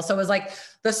cheat meal. So it was like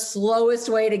the slowest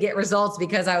way to get results,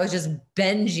 because I was just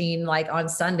binging like on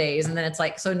Sundays. And then it's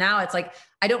like, so now it's like,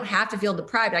 I don't have to feel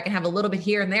deprived. I can have a little bit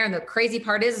here and there. And the crazy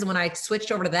part is when I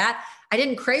switched over to that, I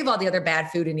didn't crave all the other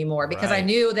bad food anymore, because I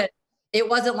knew that it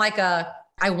wasn't like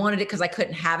I wanted it because I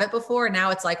couldn't have it before.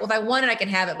 Now it's like, well, if I want it, I can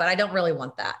have it, but I don't really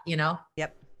want that, you know?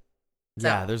 Yep. So.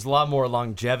 Yeah, there's a lot more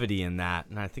longevity in that.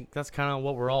 And I think that's kind of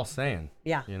what we're all saying.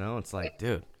 Yeah. You know, it's like,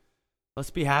 dude, let's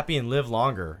be happy and live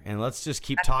longer. And let's just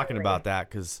keep talking about that,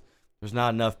 because there's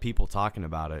not enough people talking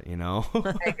about it, you know?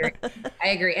 I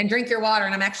agree. And drink your water.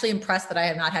 And I'm actually impressed that I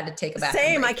have not had to take a bath.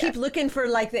 Same. I keep looking for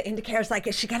like the indicators, like,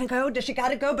 is she gonna go? Does she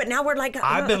gotta go? But now we're like,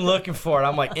 I've been looking for it.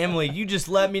 I'm like, Emily, you just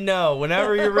let me know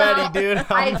whenever you're ready, dude.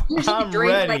 I'm drink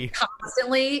ready. Like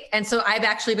constantly. And so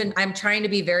I'm trying to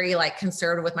be very like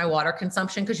conservative with my water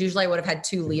consumption, because usually I would have had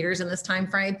 2 liters in this time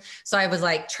frame. So I was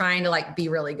like trying to like be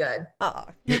really good. Oh,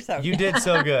 you're so you did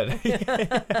so good.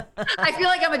 I feel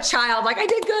like I'm a child. Like I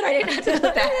did good. I didn't have to do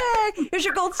that. Here's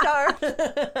your gold star.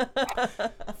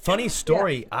 Funny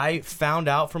story. I found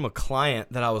out from a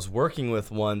client that I was working with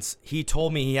once. He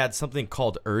told me he had something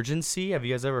called urgency. Have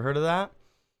you guys ever heard of that?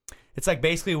 It's like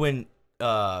basically when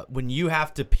you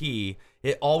have to pee,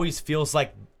 it always feels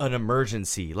like an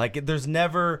emergency. Like there's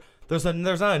not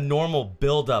a normal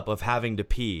buildup of having to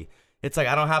pee. It's like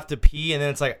I don't have to pee, and then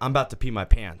it's like I'm about to pee my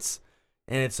pants.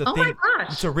 and it's a thing. Oh my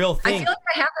gosh. It's a real thing. I feel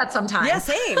like I have that sometimes. Yeah,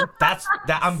 same.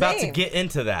 I'm about to get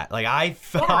into that. Like I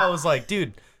was like,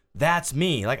 dude, that's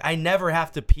me. Like I never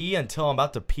have to pee until I'm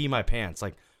about to pee my pants.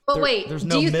 Like, but wait, there's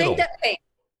no do you middle. think that? Okay,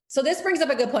 so this brings up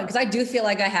a good point because I do feel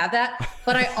like I have that,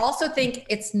 but I also think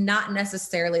it's not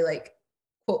necessarily like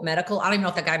quote medical. I don't even know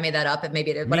if that guy made that up.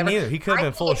 Maybe it is. Whatever. Me neither. He could have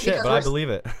been full of shit, but I believe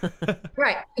it.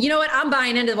 Right. You know what? I'm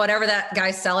buying into whatever that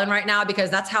guy's selling right now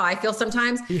because that's how I feel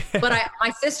sometimes. Yeah. But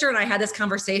my sister and I had this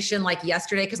conversation like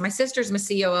yesterday because my sister's the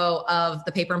COO of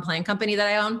the paper and plan company that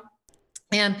I own.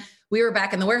 And we were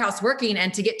back in the warehouse working,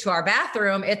 and to get to our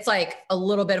bathroom, it's like a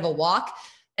little bit of a walk.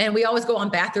 And we always go on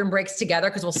bathroom breaks together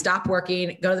because we'll stop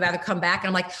working, go to the bathroom, come back. And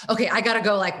I'm like, okay, I got to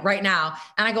go like right now.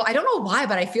 And I go, I don't know why,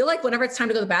 but I feel like whenever it's time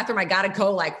to go to the bathroom, I got to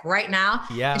go like right now.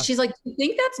 Yeah. And she's like, do you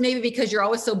think that's maybe because you're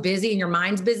always so busy and your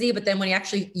mind's busy, but then when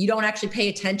you don't actually pay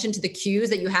attention to the cues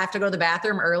that you have to go to the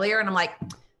bathroom earlier? And I'm like,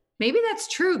 maybe that's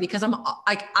true because I'm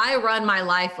like, I run my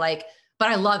life like, but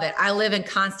I love it. I live in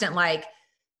constant like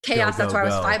chaos. That's why I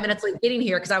was 5 minutes late getting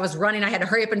here because I was running. I had to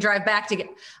hurry up and drive back to get.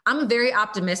 I'm very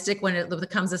optimistic when it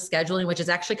comes to scheduling, which is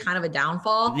actually kind of a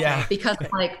downfall. Yeah. Because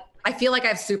like I feel like I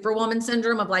have superwoman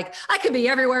syndrome of like I could be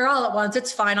everywhere all at once.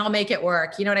 It's fine. I'll make it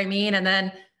work. You know what I mean? And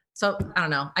then so I don't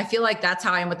know. I feel like that's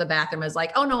how I am with the bathroom. Is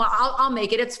like, oh no, I'll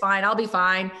make it. It's fine. I'll be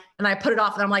fine. And I put it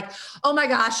off, and I'm like, oh my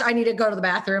gosh, I need to go to the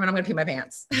bathroom, and I'm gonna pee my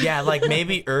pants. Yeah, like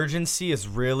maybe urgency is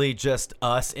really just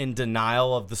us in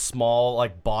denial of the small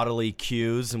like bodily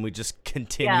cues, and we just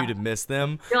continue to miss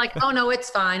them. You're like, oh no, it's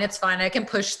fine. It's fine. I can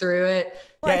push through it.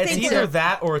 Well, yeah, it's either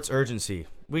that or it's urgency.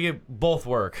 We could both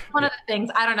work. One of the things,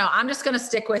 I don't know. I'm just going to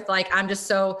stick with like, I'm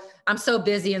so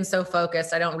busy and so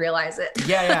focused. I don't realize it.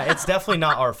 Yeah. It's definitely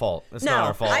not our fault. It's not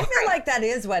our fault. I feel like that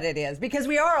is what it is because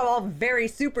we are all very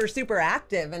super, super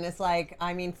active. And it's like,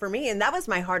 I mean, for me, and that was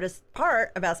my hardest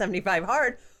part about 75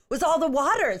 Hard was all the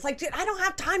water. It's like, dude, I don't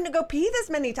have time to go pee this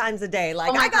many times a day.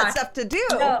 Like I got stuff to do.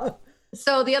 No.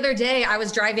 So the other day I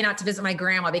was driving out to visit my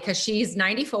grandma because she's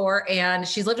 94 and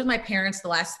she's lived with my parents the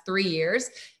last 3 years.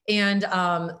 And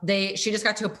she just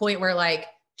got to a point where like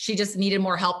she just needed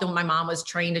more help than what my mom was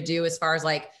trained to do as far as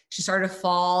like she started to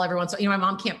fall every once in a while. My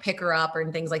mom can't pick her up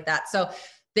and things like that. So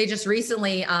they just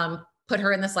recently put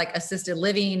her in this like assisted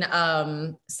living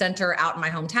center out in my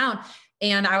hometown.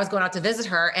 And I was going out to visit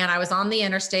her and I was on the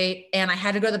interstate and I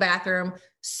had to go to the bathroom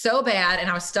so bad. And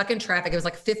I was stuck in traffic. It was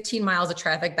like 15 miles of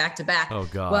traffic back to back. Oh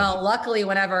God. Well, luckily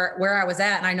where I was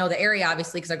at, and I know the area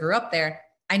obviously, because I grew up there,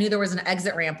 I knew there was an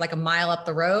exit ramp like a mile up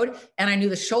the road. And I knew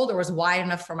the shoulder was wide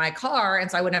enough for my car.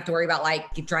 And so I wouldn't have to worry about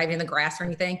like driving in the grass or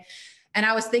anything. And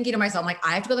I was thinking to myself, I'm like,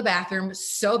 I have to go to the bathroom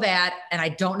so bad. And I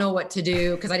don't know what to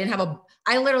do. Cause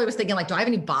I literally was thinking like, do I have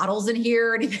any bottles in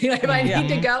here or anything like I need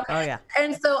to go? Oh yeah.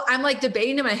 And so I'm like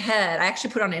debating in my head. I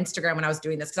actually put on Instagram when I was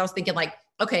doing this. Cause I was thinking like,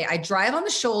 okay, I drive on the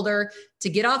shoulder to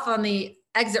get off on the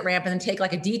exit ramp and then take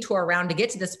like a detour around to get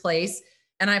to this place.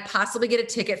 And I possibly get a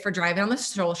ticket for driving on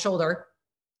the shoulder.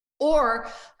 Or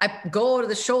I go to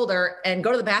the shoulder and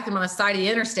go to the bathroom on the side of the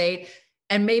interstate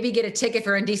and maybe get a ticket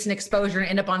for indecent exposure and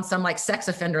end up on some like sex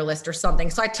offender list or something.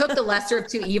 So I took the lesser of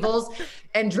two evils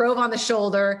and drove on the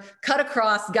shoulder, cut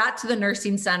across, got to the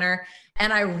nursing center,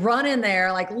 and I run in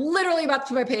there, like literally about to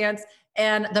pee my pants,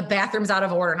 and the bathroom's out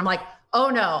of order. And I'm like,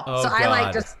 oh no. Oh, so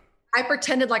God. I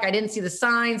pretended like I didn't see the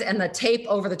signs and the tape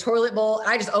over the toilet bowl.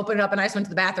 I just opened it up and I just went to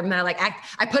the bathroom and then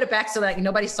I put it back so that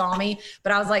nobody saw me.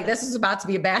 But I was like, this is about to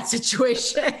be a bad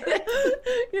situation.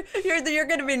 You're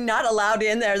going to be not allowed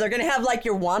in there. They're going to have like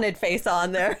your wanted face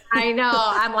on there. I know.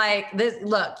 I'm like,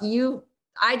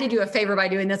 I did you a favor by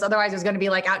doing this. Otherwise, it was going to be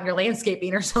like out in your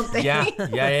landscaping or something.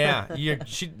 Yeah.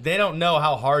 They don't know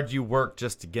how hard you work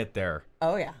just to get there.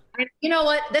 Oh yeah. You know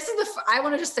what? I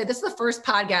want to just say this is the first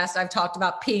podcast I've talked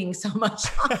about peeing so much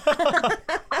on.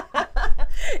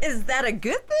 Is that a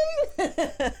good thing?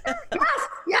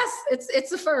 Yes, it's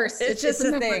the first. It's just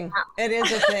a thing. It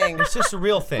is a thing. It's just a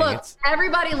real thing. Look,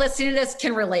 everybody listening to this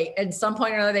can relate. At some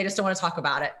point or another, they just don't want to talk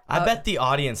about it. I bet the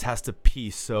audience has to pee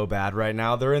so bad right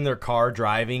now. They're in their car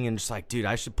driving and just like, dude,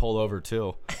 I should pull over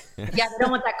too. Yeah, they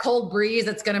don't want that cold breeze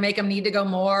that's going to make them need to go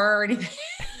more or anything.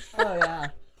 Oh, yeah.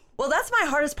 Well, that's my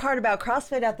hardest part about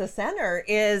CrossFit at the center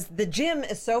is the gym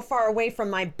is so far away from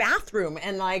my bathroom,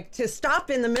 and like to stop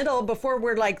in the middle before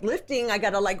we're like lifting, I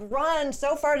got to like run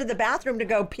so far to the bathroom to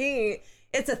go pee.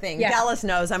 It's a thing. Yeah. Dallas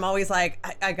knows. I'm always like,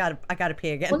 I gotta pee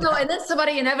again. Well, no, and then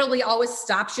somebody inevitably always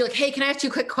stops you like, hey, can I ask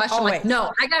you a quick question? I'm like,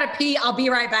 no, I gotta pee. I'll be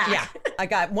right back. Yeah, I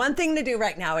got one thing to do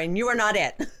right now, and you are not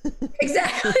it.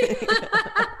 Exactly.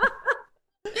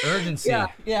 Urgency.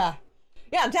 Yeah.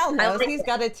 Yeah, Dal knows. He's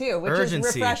got it too, which urgency.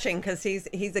 Is refreshing because he's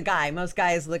a guy. Most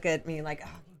guys look at me like, oh,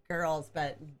 girls,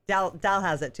 but Dal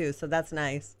has it too, so that's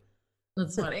nice.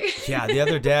 That's funny. Yeah, the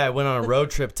other day I went on a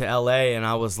road trip to LA and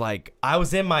I was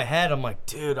in my head, I'm like,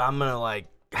 dude, I'm gonna like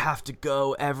have to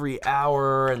go every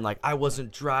hour, and like I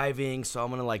wasn't driving, so I'm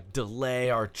gonna like delay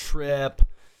our trip.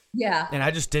 Yeah. And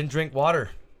I just didn't drink water.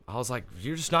 I was like,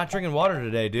 you're just not drinking water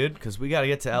today, dude, because we got to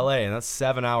get to LA, and that's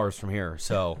 7 hours from here.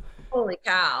 So, holy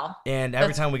cow. And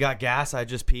every time we got gas, I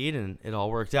just peed, and it all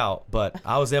worked out. But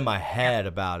I was in my head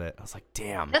about it. I was like,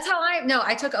 damn. That's how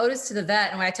I took Otis to the vet,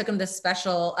 and when I took him to this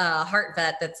special heart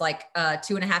vet that's like a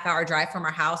 2.5 hour drive from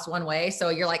our house one way. So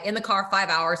you're like in the car 5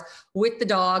 hours with the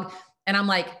dog. And I'm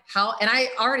like,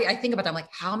 I think about that. I'm like,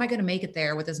 how am I going to make it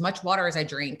there with as much water as I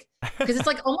drink? Because it's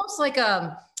like almost like,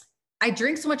 I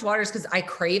drink so much water because I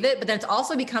crave it, but then it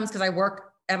also becomes, because I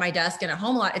work at my desk and at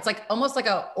home a lot, it's like almost like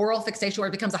a oral fixation where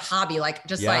it becomes a hobby, like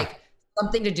just like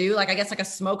something to do. Like, I guess like a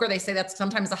smoker, they say that's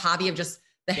sometimes a hobby of just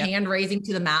the hand raising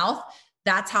to the mouth.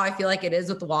 That's how I feel like it is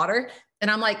with the water. And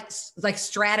I'm like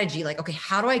strategy, like, okay,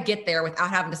 how do I get there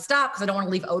without having to stop? Because I don't want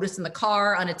to leave Otis in the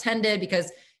car unattended,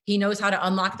 because he knows how to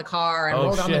unlock the car and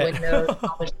roll down the window.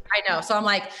 I know. So I'm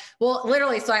like, well,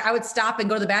 literally, so I would stop and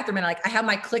go to the bathroom, and like, I have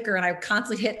my clicker and I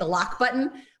constantly hit the lock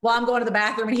button while I'm going to the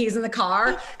bathroom and he's in the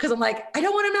car. Cause I'm like, I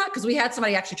don't want him out. Cause we had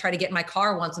somebody actually try to get in my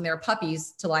car once when they were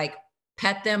puppies to like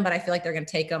pet them, but I feel like they're going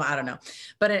to take them. I don't know,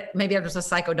 but maybe I'm just a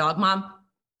psycho dog mom.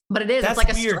 But it is. That's it's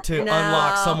like weird to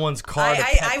unlock someone's car.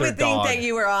 I would think that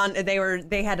you were on.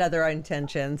 They had other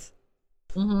intentions.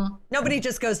 Mm-hmm. Nobody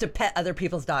just goes to pet other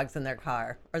people's dogs in their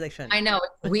car, or they shouldn't. I know,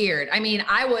 it's weird. I mean,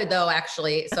 I would though,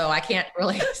 actually, so I can't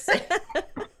really say.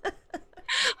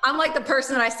 I'm like the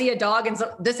person that I see a dog, and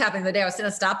this happened the day I was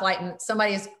sitting at a stoplight and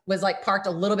somebody was like parked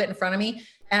a little bit in front of me,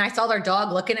 and I saw their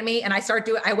dog looking at me, and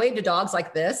I waved to dogs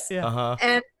like this,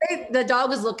 and the dog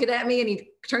was looking at me, and he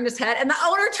turned his head, and the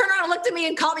owner turned around and looked at me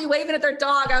and caught me waving at their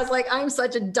dog. I was like, I'm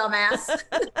such a dumbass.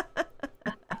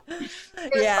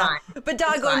 Yeah, fine. But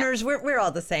dog owners, we're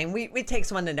all the same. It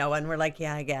takes one to know one. We're like,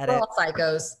 yeah, I get it. We're all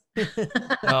psychos.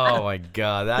 Oh my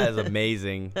God, that is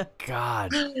amazing.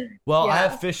 God. Well, I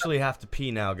officially have to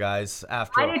pee now, guys. I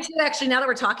do too, actually. Now that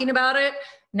we're talking about it,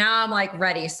 now I'm like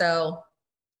ready. So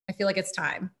I feel like it's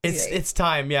time. It's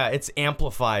time. Yeah, it's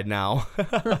amplified now.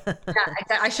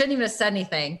 I shouldn't even have said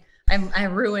anything. I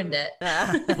ruined it.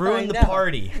 Ruined the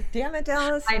party. Damn it,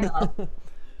 Dallas. I know.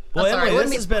 Well, Emily,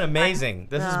 this has been amazing.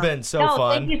 This has been so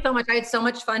fun. Thank you so much. I had so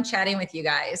much fun chatting with you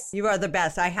guys. You are the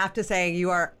best. I have to say, you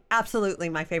are absolutely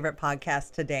my favorite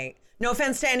podcast to date. No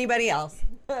offense to anybody else.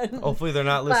 Hopefully they're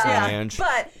not listening, Ange.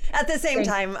 But at the same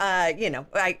time,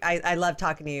 I love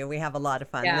talking to you. We have a lot of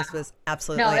fun. Yeah. This was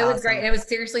absolutely awesome. No, it was great. It was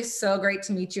seriously so great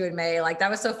to meet you in May. Like, that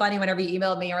was so funny whenever you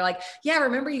emailed me and were like, yeah,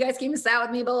 remember you guys came to sat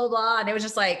with me, blah, blah, blah. And it was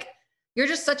just like, you're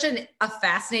just such a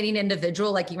fascinating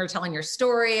individual. Like, you were telling your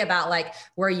story about like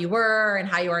where you were and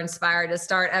how you were inspired to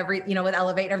start with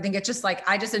Elevate and everything. It's just like,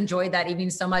 I just enjoyed that evening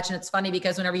so much. And it's funny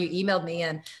because whenever you emailed me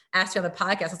and asked me on the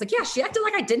podcast, I was like, yeah, she acted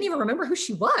like I didn't even remember who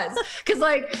she was. Cause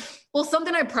like, well,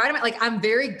 something I pride myself, like, I'm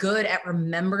very good at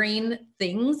remembering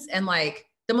things and like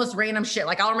the most random shit.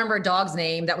 Like, I'll remember a dog's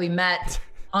name that we met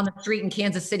on the street in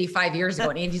Kansas City 5 years ago.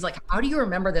 And Andy's like, how do you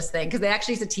remember this thing? Cause they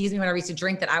actually used to tease me whenever I used to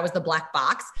drink that I was the black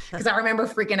box, cause I remember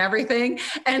freaking everything.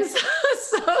 And so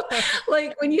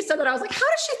like, when you said that, I was like, how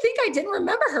does she think I didn't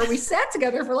remember her? We sat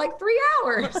together for like 3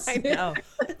 hours. I know.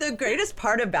 The greatest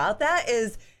part about that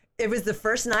is it was the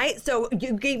first night. So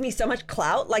you gave me so much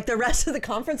clout. Like, the rest of the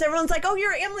conference, everyone's like, oh,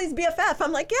 you're Emily's BFF.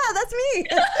 I'm like, yeah, that's me.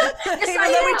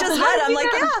 Even though we just met, I'm like,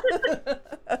 yeah.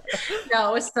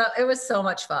 No, it was so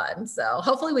much fun. So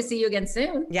hopefully we see you again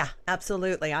soon. Yeah,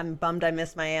 absolutely. I'm bummed I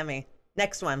missed Miami.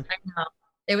 Next one. I know.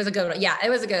 It was a good one. Yeah, it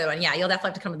was a good one. Yeah, you'll definitely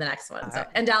have to come to the next one. So,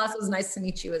 and Dallas, it was nice to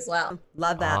meet you as well.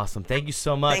 Love that. Awesome. Thank you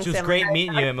so much. Thanks, it was Emily. great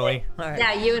meeting you, Emily. All right.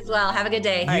 Yeah, you as well. Have a good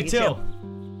day. You too. All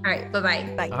right.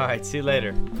 Bye-bye. Bye. All right. See you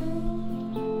later.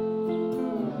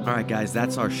 All right, guys,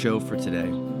 that's our show for today.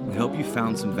 We hope you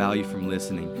found some value from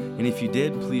listening. And if you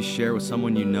did, please share with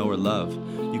someone you know or love.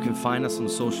 You can find us on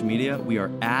social media. We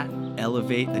are at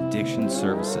Elevate Addiction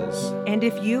Services. And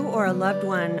if you or a loved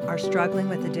one are struggling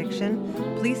with addiction,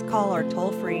 please call our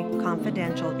toll-free,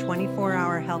 confidential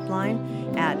 24-hour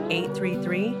helpline at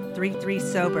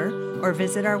 833-33-SOBER or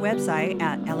visit our website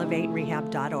at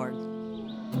elevaterehab.org.